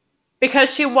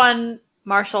 Because she won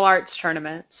martial arts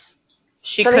tournaments,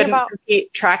 she couldn't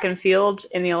compete track and field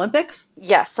in the Olympics?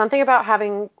 Yes, something about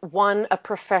having won a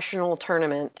professional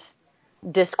tournament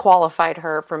disqualified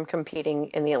her from competing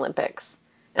in the Olympics.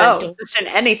 And just in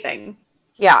anything?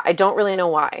 Yeah, I don't really know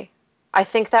why. I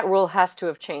think that rule has to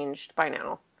have changed by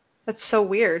now. That's so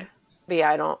weird. But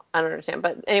yeah, I don't understand.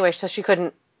 But anyway, so she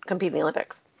couldn't compete in the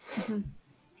Olympics. Mm-hmm.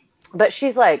 But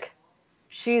she's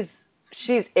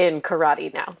in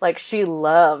karate now. Like, she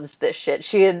loves this shit.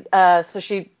 She had so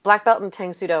she black belt in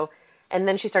Tang Soo Do, and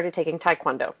then she started taking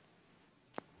Taekwondo.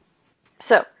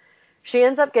 So she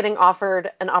ends up getting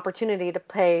offered an opportunity to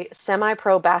play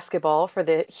semi-pro basketball for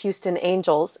the Houston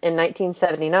Angels in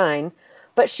 1979,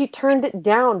 but she turned it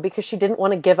down because she didn't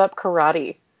want to give up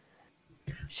karate.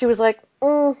 She was like,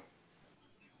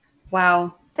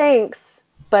 wow. Thanks,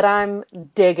 but I'm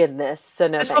digging this, so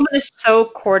no. This woman is so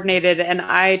coordinated, and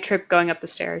I trip going up the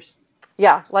stairs.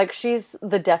 Yeah, like, she's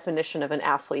the definition of an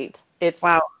athlete. It's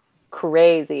wow.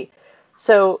 Crazy.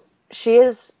 So she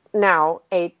is now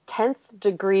a 10th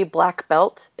degree black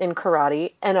belt in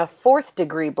karate and a 4th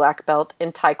degree black belt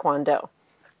in Taekwondo.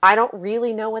 I don't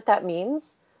really know what that means,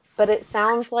 but it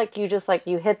sounds like you just, like,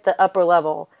 you hit the upper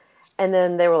level, and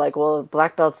then they were like, well,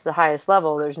 black belt's the highest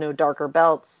level. There's no darker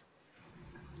belts.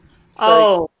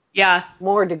 So yeah.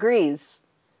 More degrees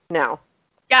now.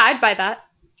 Yeah, I'd buy that.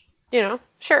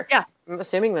 Sure. Yeah. I'm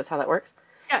assuming that's how that works.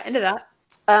 Yeah, into that.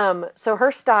 So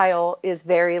her style is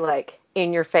very, like,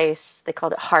 in your face. They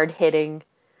called it hard hitting.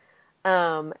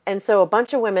 And so a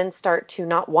bunch of women start to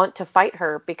not want to fight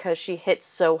her because she hits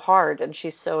so hard and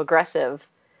she's so aggressive.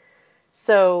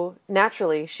 So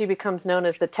naturally, she becomes known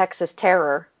as the Texas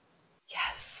Terror.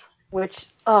 Yes. Which,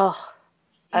 I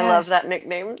love that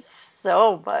nickname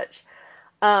so much.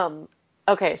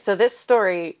 Okay, so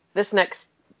this next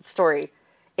story,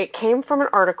 it came from an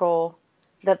article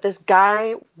that this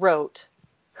guy wrote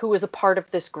who was a part of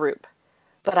this group,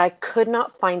 but I could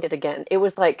not find it again. It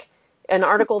was like an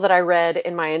article that I read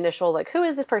in my initial, like, who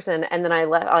is this person? And then I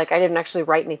didn't actually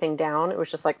write anything down. It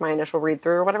was just like my initial read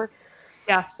through or whatever.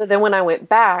 Yeah. So then when I went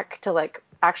back to, like,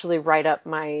 actually write up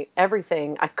my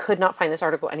everything, I could not find this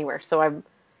article anywhere. So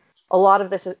a lot of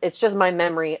this it's just my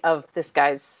memory of this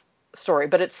guy's story,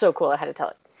 but it's so cool I had to tell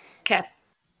it. Okay.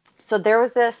 So there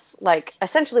was this, like,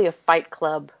 essentially a fight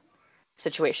club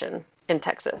situation in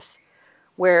Texas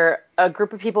where a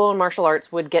group of people in martial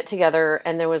arts would get together,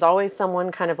 and there was always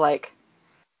someone kind of, like,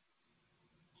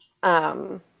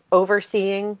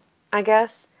 overseeing, I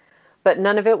guess, but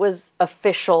none of it was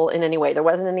official in any way. There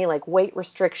wasn't any, like, weight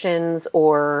restrictions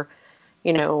or,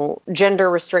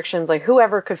 gender restrictions. Like,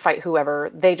 whoever could fight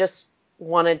whoever. They just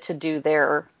wanted to do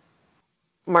their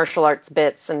martial arts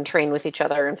bits and train with each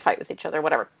other and fight with each other,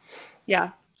 whatever.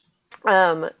 Yeah.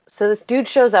 So this dude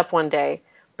shows up one day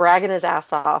bragging his ass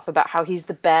off about how he's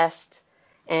the best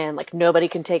and, like, nobody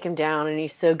can take him down and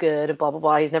he's so good and blah, blah,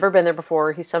 blah. He's never been there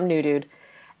before. He's some new dude.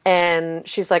 And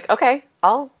she's like, okay,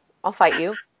 I'll fight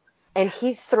you. And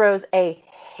he throws a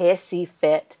hissy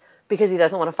fit because he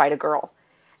doesn't want to fight a girl.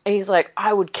 And he's like,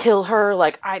 I would kill her.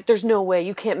 Like, there's no way.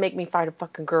 You can't make me fight a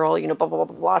fucking girl. You know, blah, blah,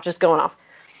 blah, blah, just going off.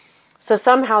 So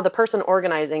somehow the person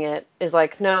organizing it is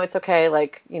like, no, it's okay.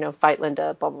 Like, you know, fight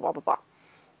Linda, blah, blah, blah, blah, blah.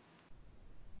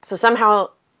 So somehow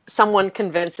someone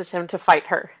convinces him to fight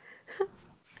her.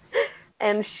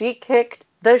 And she kicked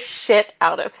the shit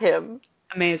out of him.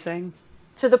 Amazing.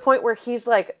 To the point where he's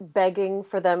like begging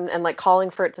for them and like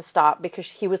calling for it to stop because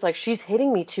he was like, she's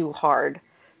hitting me too hard.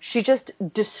 She just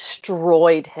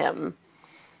destroyed him.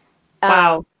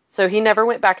 Wow. So he never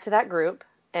went back to that group,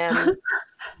 and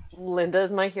Linda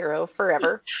is my hero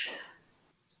forever.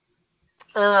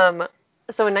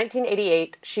 So in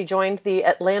 1988, she joined the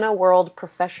Atlanta World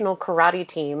Professional Karate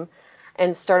Team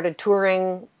and started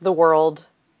touring the world,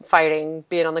 fighting,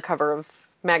 being on the cover of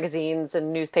magazines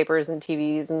and newspapers and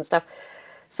TVs and stuff.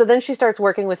 So then she starts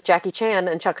working with Jackie Chan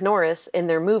and Chuck Norris in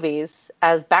their movies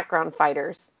as background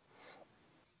fighters.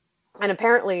 And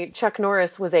apparently Chuck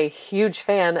Norris was a huge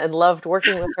fan and loved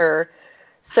working with her.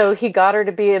 So he got her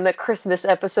to be in the Christmas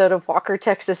episode of Walker,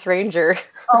 Texas Ranger.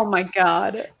 Oh my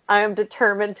God. I am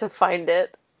determined to find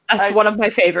it. That's one of my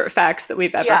favorite facts that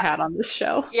we've ever had on this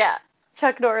show. Yeah.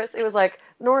 Chuck Norris, it was like,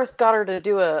 Norris got her to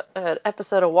do an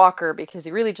episode of Walker because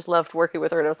he really just loved working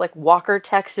with her. And it was like, Walker,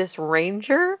 Texas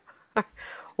Ranger?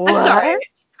 What? I'm sorry.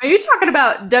 Are you talking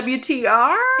about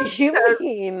WTR? You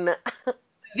mean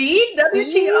the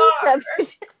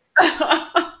WTR?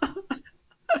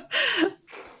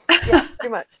 Yeah, pretty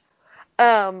much.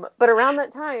 But around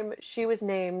that time, she was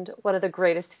named one of the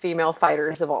greatest female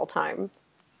fighters of all time.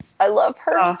 I love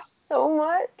her so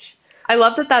much. I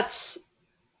love that that's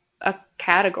a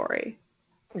category.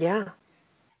 Yeah.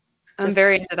 I'm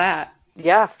very into that.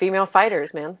 Yeah, female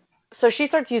fighters, man. So she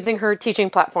starts using her teaching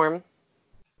platform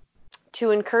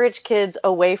to encourage kids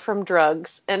away from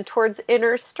drugs and towards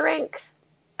inner strength.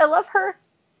 I love her.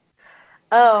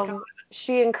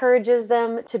 She encourages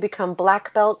them to become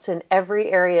black belts in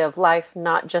every area of life,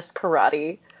 not just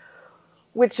karate,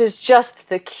 which is just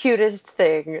the cutest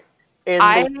thing in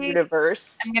the universe.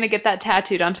 I'm going to get that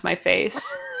tattooed onto my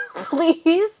face.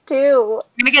 Please do.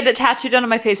 I'm going to get it tattooed onto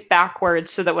my face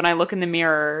backwards so that when I look in the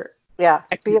mirror, I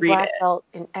can be a black belt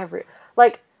in every...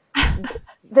 Like,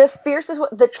 the fiercest...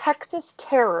 The Texas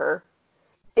Terror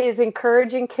is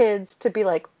encouraging kids to be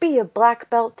like, be a black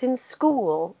belt in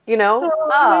school, you know? Oh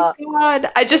my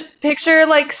God. I just picture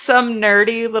like some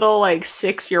nerdy little like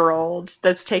 6-year-old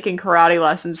that's taking karate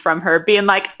lessons from her being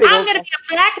like, I'm going to be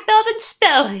a black belt in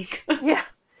spelling. Yeah.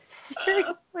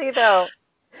 Seriously though.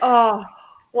 Oh.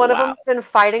 One of them's been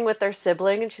fighting with their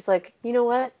sibling and she's like, you know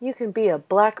what? You can be a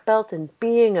black belt in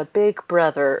being a big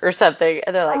brother or something.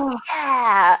 And they're like,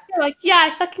 yeah. They're like, yeah,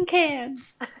 I fucking can.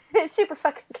 Super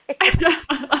fucking can.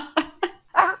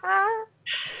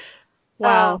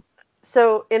 Wow.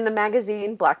 So in the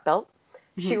magazine Black Belt,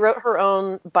 she wrote her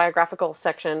own biographical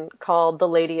section called The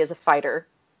Lady is a Fighter.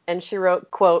 And she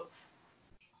wrote, quote,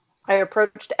 I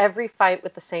approached every fight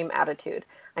with the same attitude.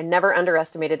 I never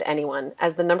underestimated anyone.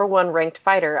 As the number 1 ranked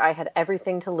fighter, I had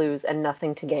everything to lose and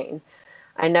nothing to gain.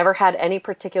 I never had any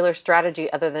particular strategy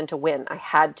other than to win. I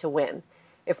had to win.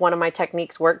 If one of my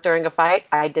techniques worked during a fight,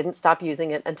 I didn't stop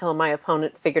using it until my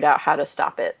opponent figured out how to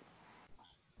stop it.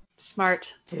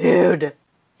 Smart. Dude.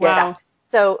 Wow.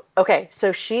 Yeah.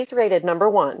 So she's rated number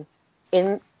 1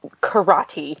 in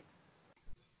karate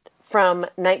from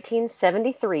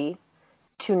 1973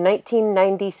 to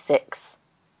 1996.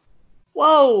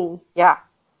 Whoa. Yeah.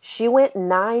 She went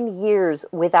 9 years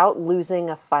without losing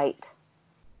a fight.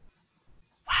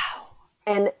 Wow.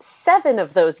 And 7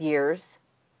 of those years,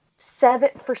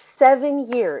 for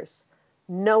 7 years,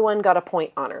 no one got a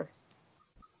point on her.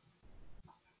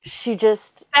 She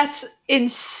just... That's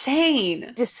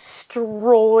insane.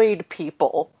 Destroyed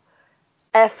people.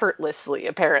 Effortlessly,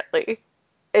 apparently.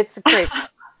 It's crazy.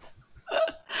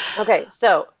 Okay,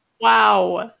 so...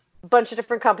 Wow. A bunch of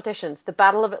different competitions. The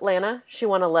Battle of Atlanta, she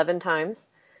won 11 times.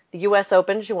 The U.S.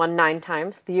 Open, she won 9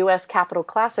 times. The U.S. Capitol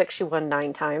Classic, she won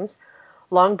 9 times.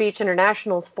 Long Beach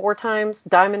Internationals 4 times.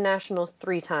 Diamond Nationals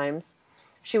 3 times.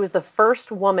 She was the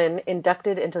first woman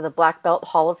inducted into the Black Belt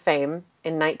Hall of Fame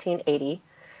in 1980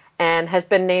 and has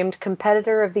been named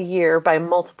Competitor of the Year by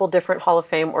multiple different Hall of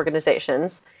Fame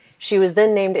organizations. She was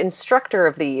then named Instructor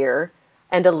of the Year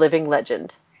and a living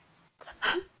legend.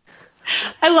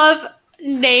 I love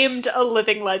named a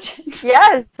living legend.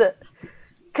 Yes.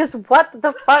 Because what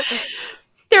the fuck?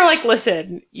 They're like,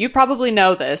 listen, you probably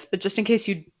know this, but just in case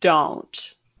you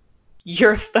don't,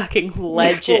 you're a fucking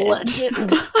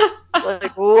legend.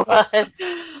 Like, what?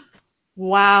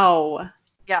 Wow.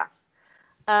 Yeah.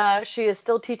 She is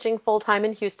still teaching full-time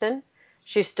in Houston.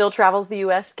 She still travels the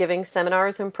U.S. giving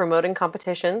seminars and promoting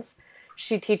competitions.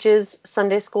 She teaches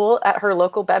Sunday school at her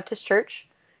local Baptist church.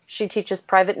 She teaches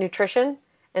private nutrition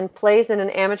and plays in an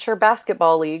amateur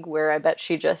basketball league where I bet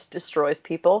she just destroys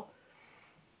people.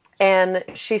 And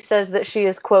she says that she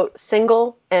is, quote,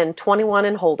 single and 21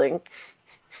 and holding.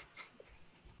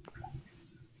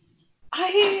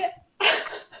 I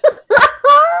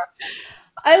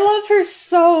love her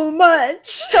so much.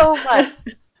 So much.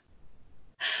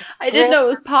 I didn't know it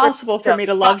was possible for me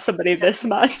to love somebody this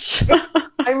much.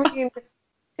 I mean,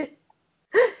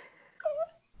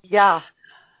 yeah,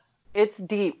 it's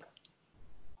deep.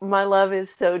 My love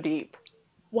is so deep.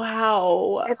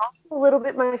 Wow. And also a little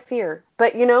bit my fear.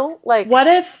 But, you know, like... What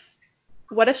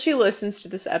if she listens to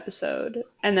this episode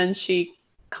and then she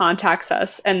contacts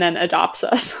us and then adopts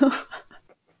us?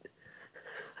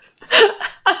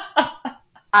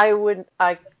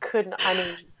 I couldn't, I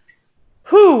mean...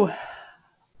 Whew.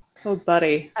 Oh,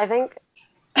 buddy. I think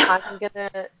I'm going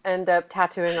to end up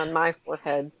tattooing on my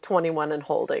forehead 21 and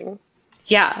holding.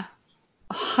 Yeah.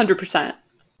 100%.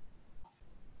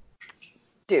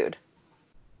 Dude.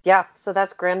 Yeah, so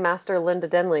that's Grandmaster Linda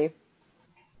Denley.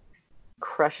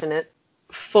 Crushing it.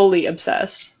 Fully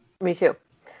obsessed. Me too.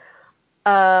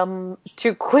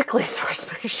 To quickly source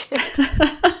my shit.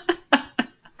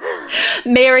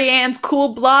 Marianne's Cool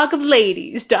Blog of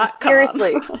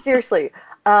Ladies.com. Seriously.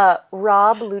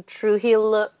 Rob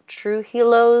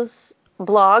Trujillo's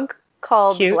blog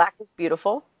called Cute. Black is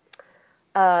Beautiful.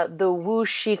 The Wu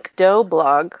Chic Do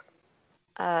blog.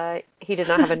 He did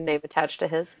not have a name attached to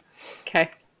his. Okay.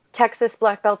 Texas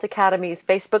Black Belt Academy's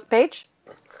Facebook page.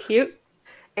 Cute.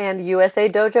 And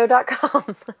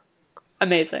usadojo.com.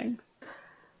 Amazing.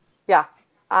 Yeah.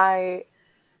 I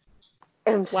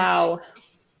am wow. such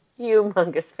a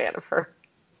humongous fan of her.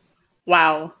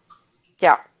 Wow.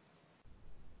 Yeah.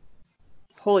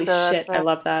 Holy shit, I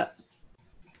love that.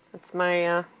 That's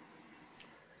my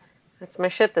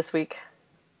shit this week.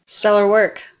 Stellar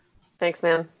work. Thanks,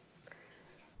 man.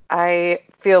 I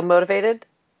feel motivated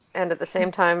and at the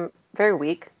same time very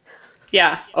weak.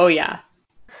 Yeah. Oh, yeah.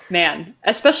 Man,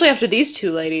 especially after these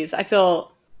two ladies, I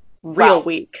feel real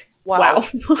weak. Wow.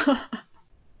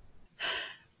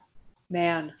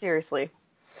 Man. Seriously.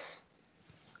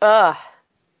 So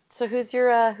who's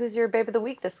your babe of the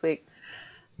week this week?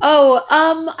 Oh,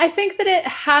 I think that it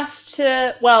has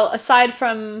to, well, aside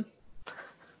from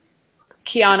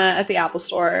Kiana at the Apple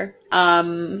Store,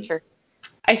 Sure.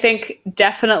 I think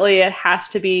definitely it has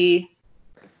to be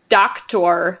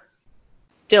Dr.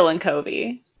 Dylan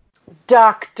Covey.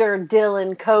 Dr.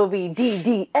 Dylan Covey,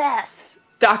 DDS.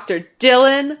 Dr.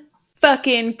 Dylan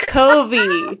fucking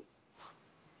Covey.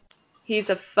 He's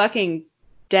a fucking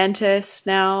dentist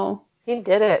now. He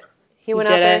did it. He went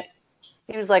out there.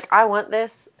 He was like, I want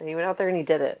this. And he went out there and he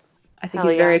did it. I think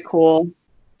he's very cool.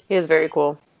 He is very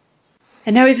cool.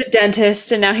 And now he's a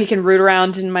dentist, and now he can root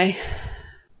around in my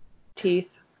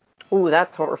teeth. Ooh,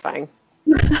 that's horrifying.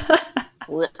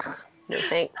 No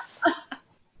thanks.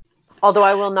 Although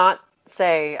I will not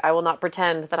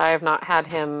pretend that I have not had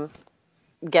him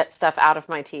get stuff out of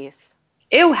my teeth.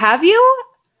 Ew, have you?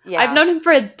 Yeah. I've known him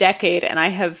for a decade, and I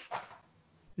have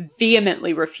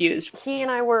vehemently refused. He and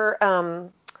I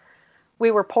were, we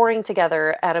were pouring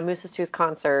together at a Moose's Tooth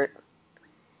concert,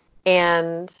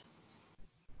 and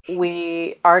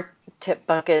our tip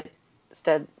bucket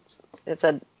it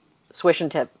said swish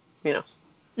and tip, you know,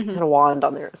 had a wand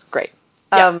on there. It was great.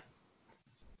 Yeah.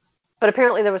 But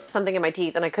apparently there was something in my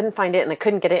teeth, and I couldn't find it, and I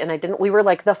couldn't get it, and we were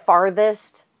like the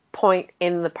farthest point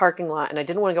in the parking lot, and I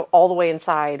didn't want to go all the way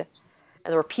inside,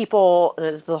 and there were people, and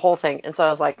it was the whole thing, and so I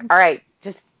was like, all right,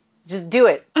 just do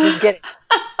it, just get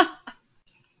it.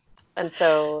 And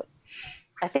so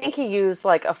I think he used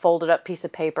like a folded up piece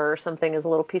of paper or something as a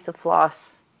little piece of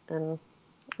floss, and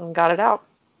got it out.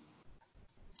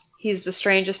 He's the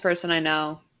strangest person I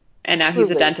know, and now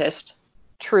he's a dentist.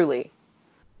 Truly.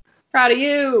 Proud of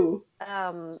you.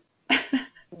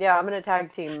 Yeah, I'm gonna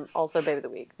tag team also Babe of the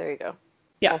Week. There you go.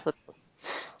 Yeah. Also.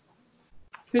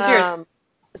 Who's yours?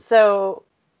 So,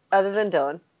 other than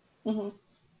Dylan, you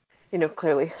know,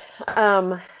 clearly.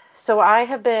 So I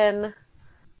have been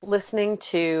listening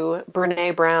to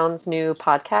Brene Brown's new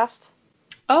podcast.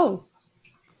 Oh.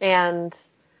 And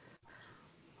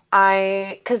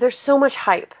because there's so much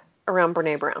hype around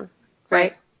Brene Brown,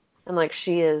 right? And like,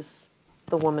 she is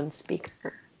the woman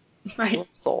speaker. Right.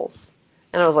 Souls.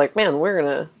 And I was like, man, we're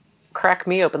going to crack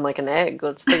me open like an egg.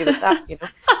 Let's figure this out, you know?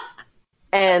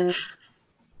 And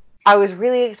I was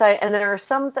really excited. And there are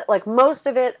some that, like, most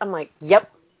of it, I'm like,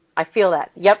 yep, I feel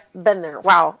that. Yep, been there.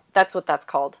 Wow, that's what that's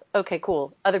called. Okay,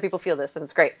 cool. Other people feel this, and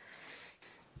it's great.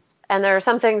 And there are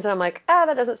some things that I'm like,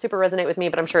 that doesn't super resonate with me,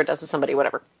 but I'm sure it does with somebody,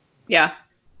 whatever. Yeah.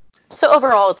 So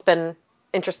overall, it's been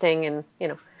interesting and,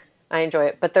 I enjoy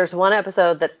it. But there's one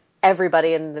episode that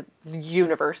everybody in the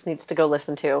universe needs to go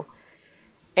listen to.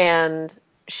 And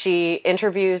she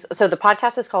interviews, so the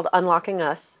podcast is called Unlocking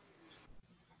Us.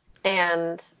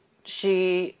 And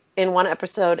she, in one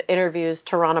episode, interviews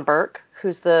Tarana Burke,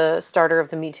 who's the starter of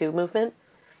the Me Too movement.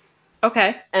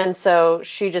 Okay. And so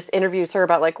she just interviews her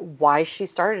about, like, why she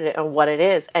started it and what it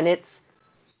is. And it's,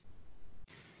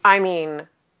 I mean,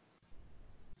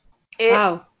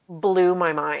 it blew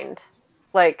my mind.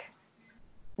 Like,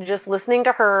 just listening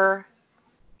to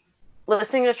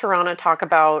Tarana talk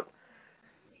about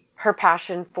her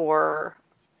passion for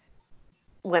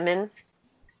women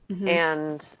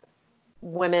and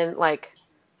women, like,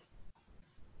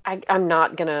 I'm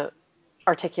not going to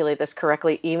articulate this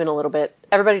correctly even a little bit.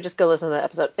 Everybody just go listen to the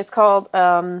episode. It's called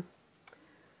Tarana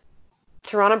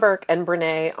Burke and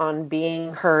Brene on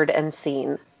Being Heard and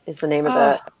Seen is the name of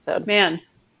the episode. Man.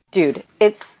 Dude,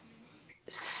 it's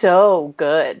so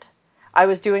good. I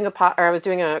was doing a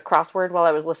crossword while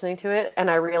I was listening to it, and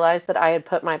I realized that I had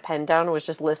put my pen down and was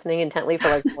just listening intently for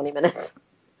like 20 minutes.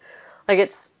 Like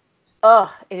it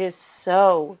is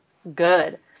so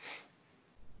good.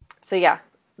 So yeah,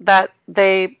 talk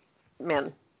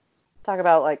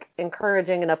about like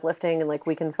encouraging and uplifting and like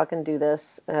we can fucking do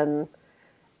this and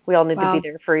we all need to be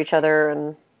there for each other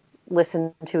and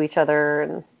listen to each other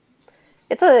and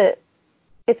it's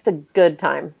a good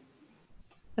time.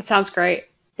 That sounds great.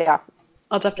 Yeah.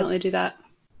 I'll definitely do that.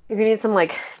 If you need some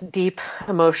like deep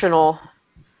emotional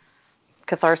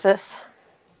catharsis.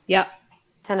 Yeah.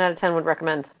 10 out of 10 would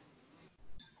recommend.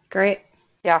 Great.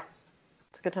 Yeah.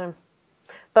 It's a good time.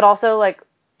 But also like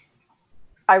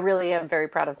I really am very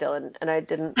proud of Dylan and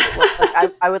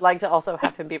I would like to also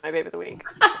have him be my baby of the week.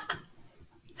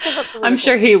 I'm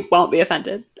sure he won't be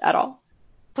offended at all.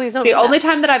 Please don't. The only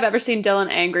time that I've ever seen Dylan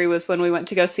angry was when we went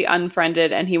to go see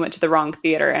Unfriended and he went to the wrong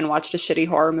theater and watched a shitty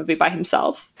horror movie by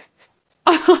himself.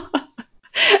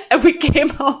 And we came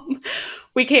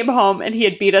home and he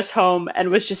had beat us home and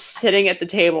was just sitting at the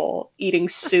table eating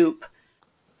soup.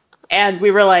 And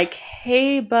we were like,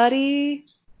 "Hey, buddy,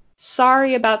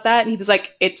 sorry about that." And he was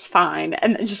like, "It's fine."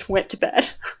 And then just went to bed.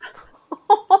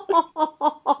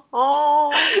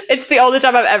 It's the only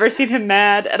time I've ever seen him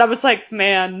mad. And I was like,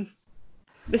 man,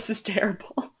 this is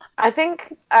terrible. I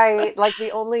think and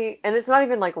it's not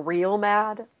even like real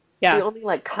mad. Yeah. The only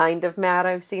like kind of mad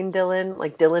I've seen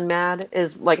Dylan mad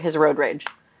is like his road rage.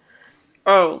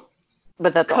 Oh.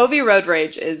 But that's Covey road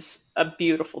rage is a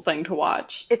beautiful thing to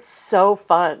watch. It's so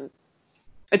fun.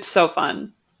 It's so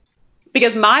fun.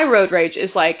 Because my road rage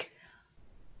is like,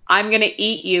 I'm going to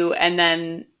eat you and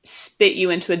then spit you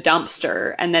into a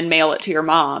dumpster and then mail it to your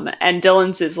mom. And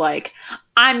Dylan's is like,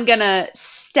 I'm going to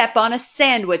step on a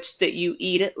sandwich that you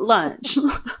eat at lunch.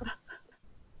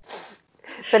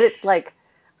 But it's like,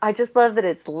 I just love that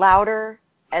it's louder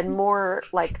and more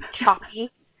like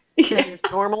choppy than his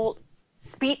normal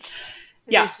speech.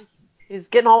 Yeah. He's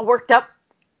getting all worked up.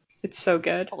 It's so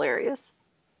good. Hilarious.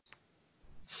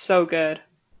 So good.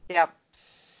 Yeah.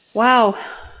 Wow.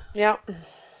 Yep.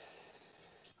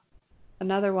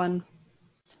 Another one.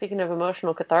 Speaking of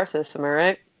emotional catharsis, am I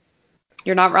right?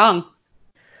 You're not wrong.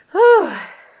 Whew. I'm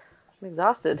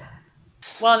exhausted.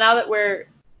 Well, now that we're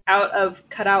out of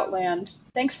cutout land,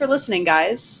 thanks for listening,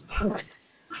 guys.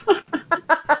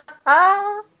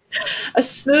 A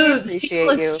smooth,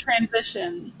 seamless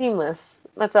transition. Seamless.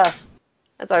 That's us.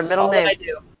 That's our middle name. That I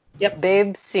do. Yep.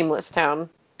 Babe Seamless Town.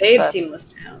 Babe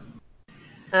Seamless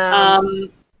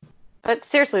Town. But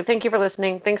seriously, thank you for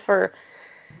listening. Thanks for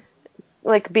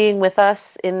like being with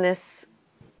us in this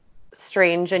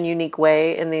strange and unique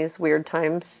way in these weird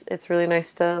times. It's really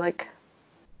nice to like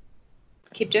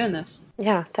keep doing this.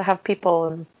 Yeah, to have people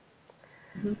and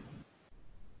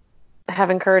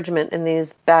have encouragement in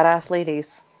these badass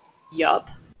ladies. Yup.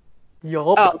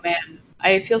 Oh man,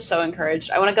 I feel so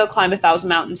encouraged. I want to go climb 1,000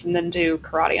 mountains and then do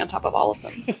karate on top of all of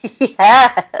them.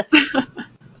 Yes.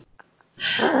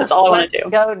 That's all I want to do.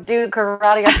 Go do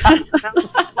karate on top of the mountains.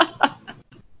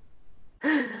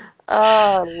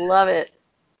 Oh, love it.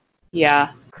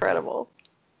 Yeah. Incredible.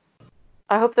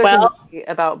 I hope there's a movie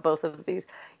about both of these.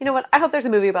 You know what? I hope there's a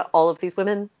movie about all of these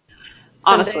women.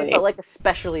 Someday, honestly. But like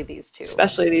especially these two.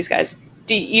 Especially these guys.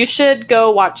 You should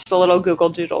go watch the little Google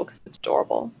Doodle because it's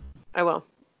adorable. I will.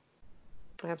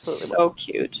 I absolutely will. So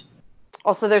cute.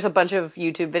 Also, there's a bunch of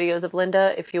YouTube videos of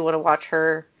Linda if you want to watch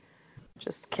her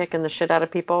just kicking the shit out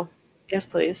of people. Yes,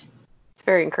 please. It's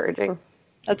very encouraging.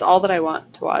 That's all that I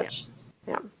want to watch.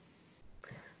 Yeah.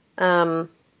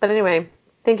 But anyway,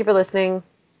 thank you for listening.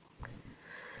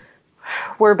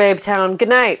 We're Babe Town. Good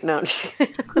night. No.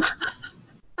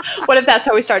 What if that's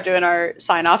how we start doing our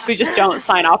sign-offs? We just don't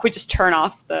sign off. We just turn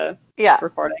off the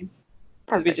recording.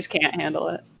 Because we just can't handle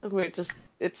it.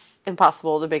 It's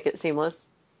impossible to make it seamless.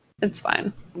 It's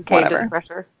fine. Whatever.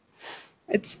 Pressure.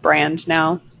 It's brand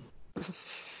now.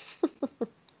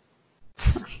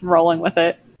 Rolling with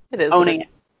it. It is. Owning it.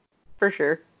 For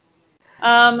sure.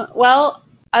 Well,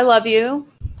 I love you.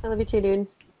 I love you too, dude.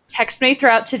 Text me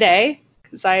throughout today,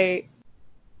 because I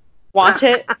want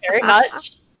it very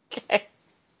much. Okay.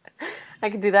 I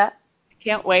can do that.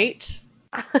 Can't wait.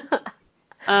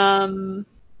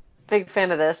 Big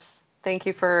fan of this. Thank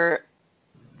you for...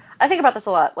 I think about this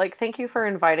a lot. Like, thank you for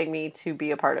inviting me to be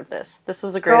a part of this. This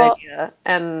was a great idea,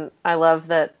 and I love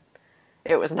that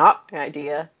it was not my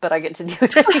idea, but I get to do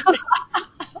it anyway.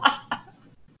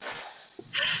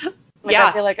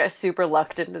 I feel like I super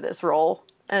lucked into this role,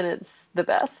 and it's the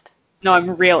best. No,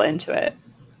 I'm real into it.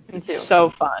 Me too. It's so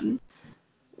fun.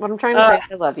 What I'm trying to say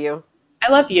is I love you.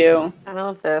 I love you. I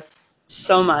love this.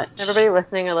 So much. Everybody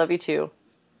listening, I love you too.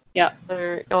 Yeah.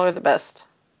 Y'all are the best.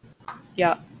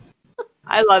 Yeah.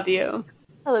 I love you.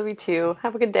 I love you too.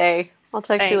 Have a good day. I'll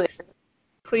text you later.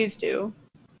 Please do.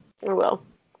 I will.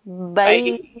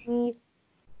 Bye.